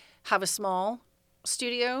have a small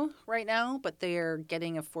studio right now, but they're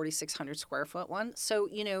getting a 4,600 square foot one. So,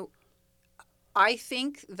 you know, I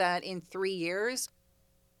think that in 3 years,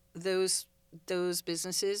 those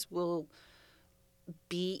businesses will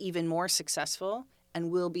be even more successful and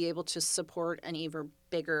will be able to support an even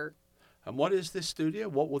bigger. And what is this studio?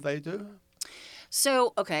 What will they do?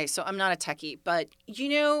 So, okay, so I'm not a techie, but you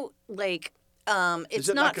know, like, it's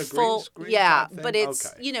it not like a full, green screen yeah, type thing? but it's,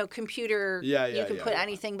 Okay. you know, computer, Yeah, you can put yeah.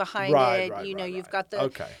 anything behind Right, it, right, you know, right, you've right.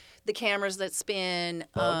 got the cameras that spin,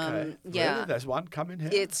 Okay. yeah. Really? There's one coming here?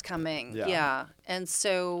 It's coming, Yeah. yeah. And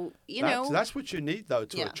so, you know. That's what you need, though,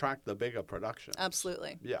 to Yeah. attract the bigger production.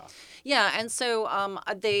 Absolutely. Yeah. Yeah, and so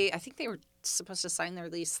I think they were supposed to sign their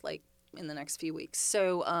lease like in the next few weeks.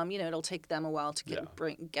 So you know, it'll take them a while to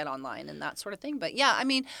get online and that sort of thing. But yeah, I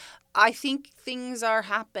mean, I think things are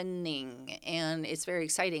happening and it's very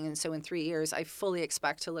exciting. And so in 3 years, I fully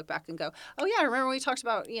expect to look back and go, oh yeah, remember we talked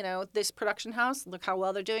about, you know, this production house? Look how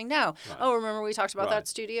well they're doing now. Right. Oh, remember we talked about Right. that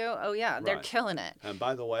studio? Oh yeah, they're Right. killing it. And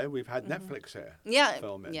by the way, we've had Netflix here. Yeah,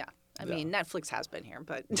 filming. yeah. I mean, Netflix has been here,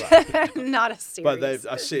 but Right. not a series. But they're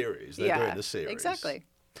a series. They're doing the series. Exactly.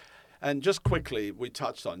 And just quickly, we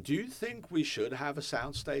touched on, do you think we should have a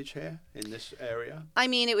soundstage here in this area? I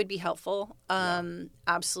mean, it would be helpful,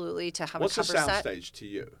 absolutely, to have What's a a cover set. soundstage to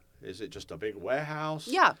you? Is it just a big warehouse?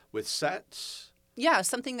 Yeah. With sets? Yeah,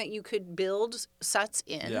 something that you could build sets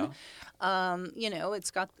in. Yeah. You know,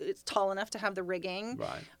 it's tall enough to have the rigging.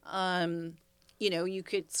 Right. You know,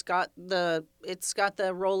 it's got the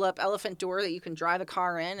roll up elephant door that you can drive a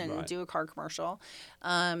car in and Right. do a car commercial.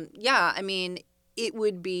 Yeah, I mean, it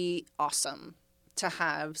would be awesome to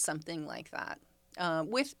have something like that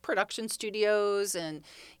with production studios and,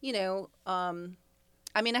 you know,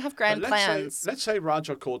 I mean, I have grand plans. Let's say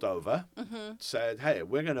Roger Cordova said, hey,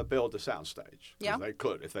 we're going to build a soundstage. Yeah. They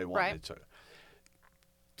could if they wanted Right. to.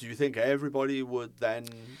 Do you think everybody would then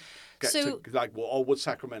get So- to, like, well, oh, would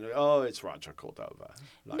Sacramento, oh, it's Roger Cordova?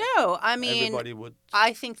 Like, No, I mean, everybody would.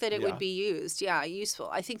 I think that it Yeah. would be used. Yeah, useful.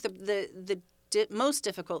 I think the most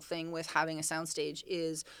difficult thing with having a soundstage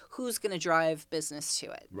is who's going to drive business to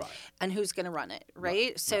it. Right. And who's going to run it,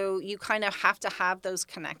 right? So you kind of have to have those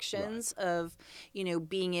connections of, you know,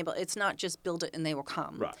 being able, it's not just build it and they will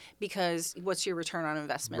come. Right. Because what's your return on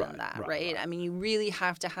investment in Right, that, right, right? right. I mean, you really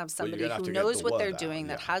have to have you're somebody gonna have who to get knows the what they're word out, doing,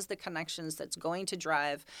 that yeah. has the connections, that's going to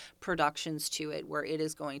drive productions to it where it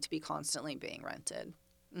is going to be constantly being rented.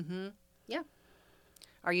 Yeah.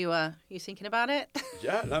 Are you thinking about it?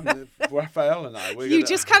 Yeah, I mean, Raphael and I. You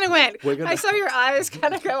just kind of went. we're gonna- I saw your eyes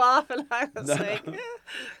kind of go off, and I was No, like, no.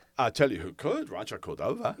 I'll tell you who could, Roger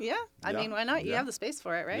Cordova. yeah. I Yeah, mean, why not? You yeah. have the space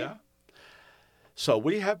for it, right? Yeah. So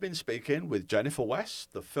we have been speaking with Jennifer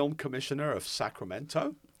West, the film commissioner of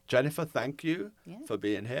Sacramento. Jennifer, thank you for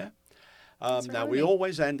being here. for Now, having we me.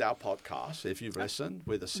 always end our podcast, if you've listened,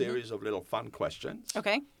 with a series of little fun questions.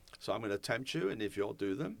 Okay. So I'm going to tempt you, and if you'll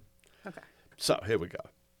do them. Okay. So here we go.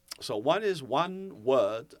 So one is one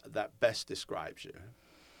word that best describes you.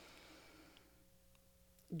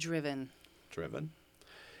 Driven. Driven.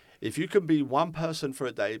 If you could be one person for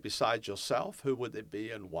a day besides yourself, who would it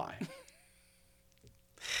be and why?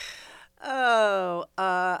 Oh,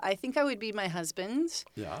 I think I would be my husband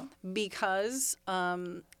Yeah. because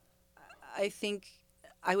I think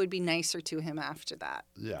I would be nicer to him after that.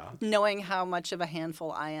 Yeah. Knowing how much of a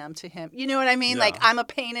handful I am to him. You know what I mean? Yeah. Like, I'm a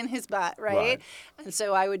pain in his butt, right? Right. And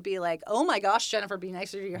so I would be like, oh my gosh, Jennifer, be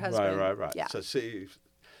nicer to your husband. Right. Yeah. So see,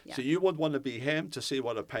 Yeah. so you would want to be him to see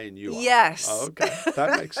what a pain you are. Yes. Oh, okay,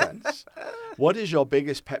 that makes sense. What is your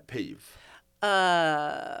biggest pet peeve?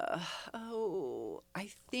 I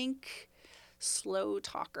think slow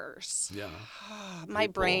talkers. Yeah. My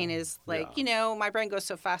brain People- is like, yeah. you know, my brain goes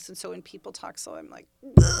so fast, and so when people talk, so I'm like,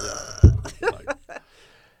 Like,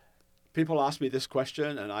 people ask me this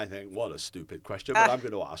question, and I think, what a stupid question, but I'm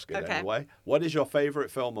going to ask it Okay. anyway. What is your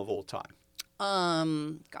favorite film of all time?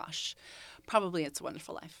 Gosh, probably It's a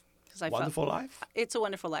Wonderful Life. Wonderful Life? It's a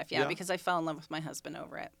Wonderful Life, Yeah. because I fell in love with my husband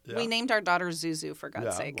over it. Yeah. We named our daughter Zuzu, for God's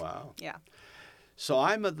Yeah, sake. wow. Yeah. So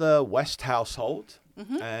I'm at the West household,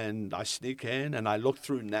 and I sneak in and I look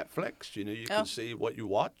through Netflix. You can see what you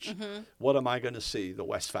watch. What am I going to see the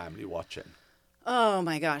West family watching? Oh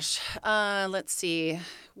my gosh. Let's see.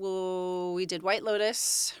 Well, we did White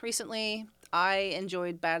Lotus recently. I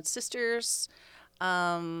enjoyed Bad Sisters.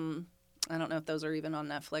 I don't know if those are even on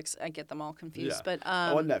Netflix. I get them all confused. Yeah. But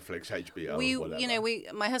on Netflix, HBO,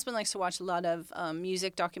 whatever. My husband likes to watch a lot of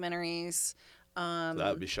music documentaries. That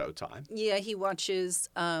would be Showtime. Yeah, he watches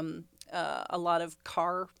a lot of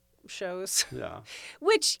car shows. Yeah.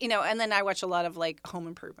 Which, and then I watch a lot of like home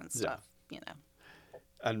improvement stuff,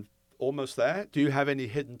 And almost there. Do you have any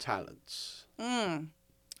hidden talents?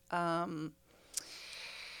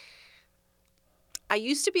 I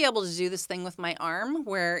used to be able to do this thing with my arm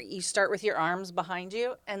where you start with your arms behind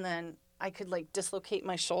you and then I could like dislocate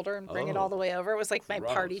my shoulder and bring it all the way over. It was like my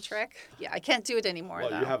party trick. Yeah, I can't do it anymore.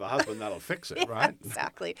 Well, though. You have a husband that'll fix it, Yeah, right?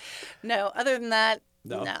 Exactly. No, other than that,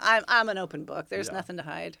 no, I'm an open book. There's nothing to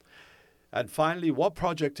hide. And finally, what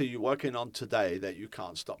project are you working on today that you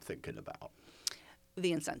can't stop thinking about?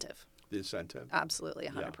 The incentive. The incentive? Absolutely,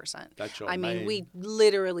 100%. Yeah, that's your mean, we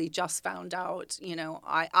literally just found out,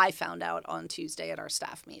 I found out on Tuesday at our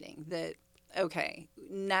staff meeting that, okay,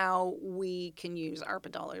 now we can use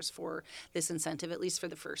ARPA dollars for this incentive, at least for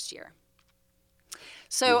the first year.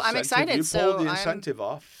 So I'm excited. You pulled the incentive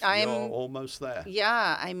off. You're almost there.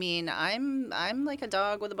 Yeah, I'm like a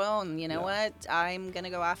dog with a bone. You know what? I'm gonna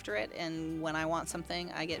go after it, and when I want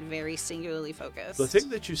something, I get very singularly focused. The thing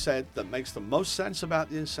that you said that makes the most sense about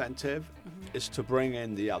the incentive is to bring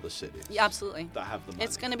in the other cities. Yeah, absolutely. That have the money.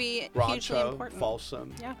 It's going to be Rancho, hugely important.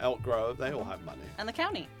 Folsom, Elk Grove, they all have money. And the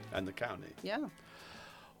county. Yeah. Yeah.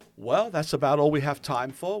 Well, that's about all we have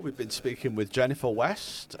time for. We've been speaking with Jennifer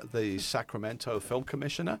West, the Sacramento Film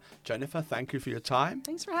Commissioner. Jennifer, thank you for your time.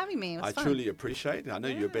 Thanks for having me. It was I fun. truly appreciate it. I know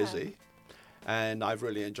you're busy. And I've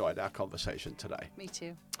really enjoyed our conversation today. Me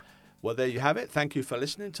too. Well, there you have it. Thank you for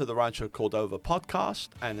listening to the Rancho Cordova podcast.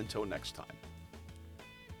 And until next time.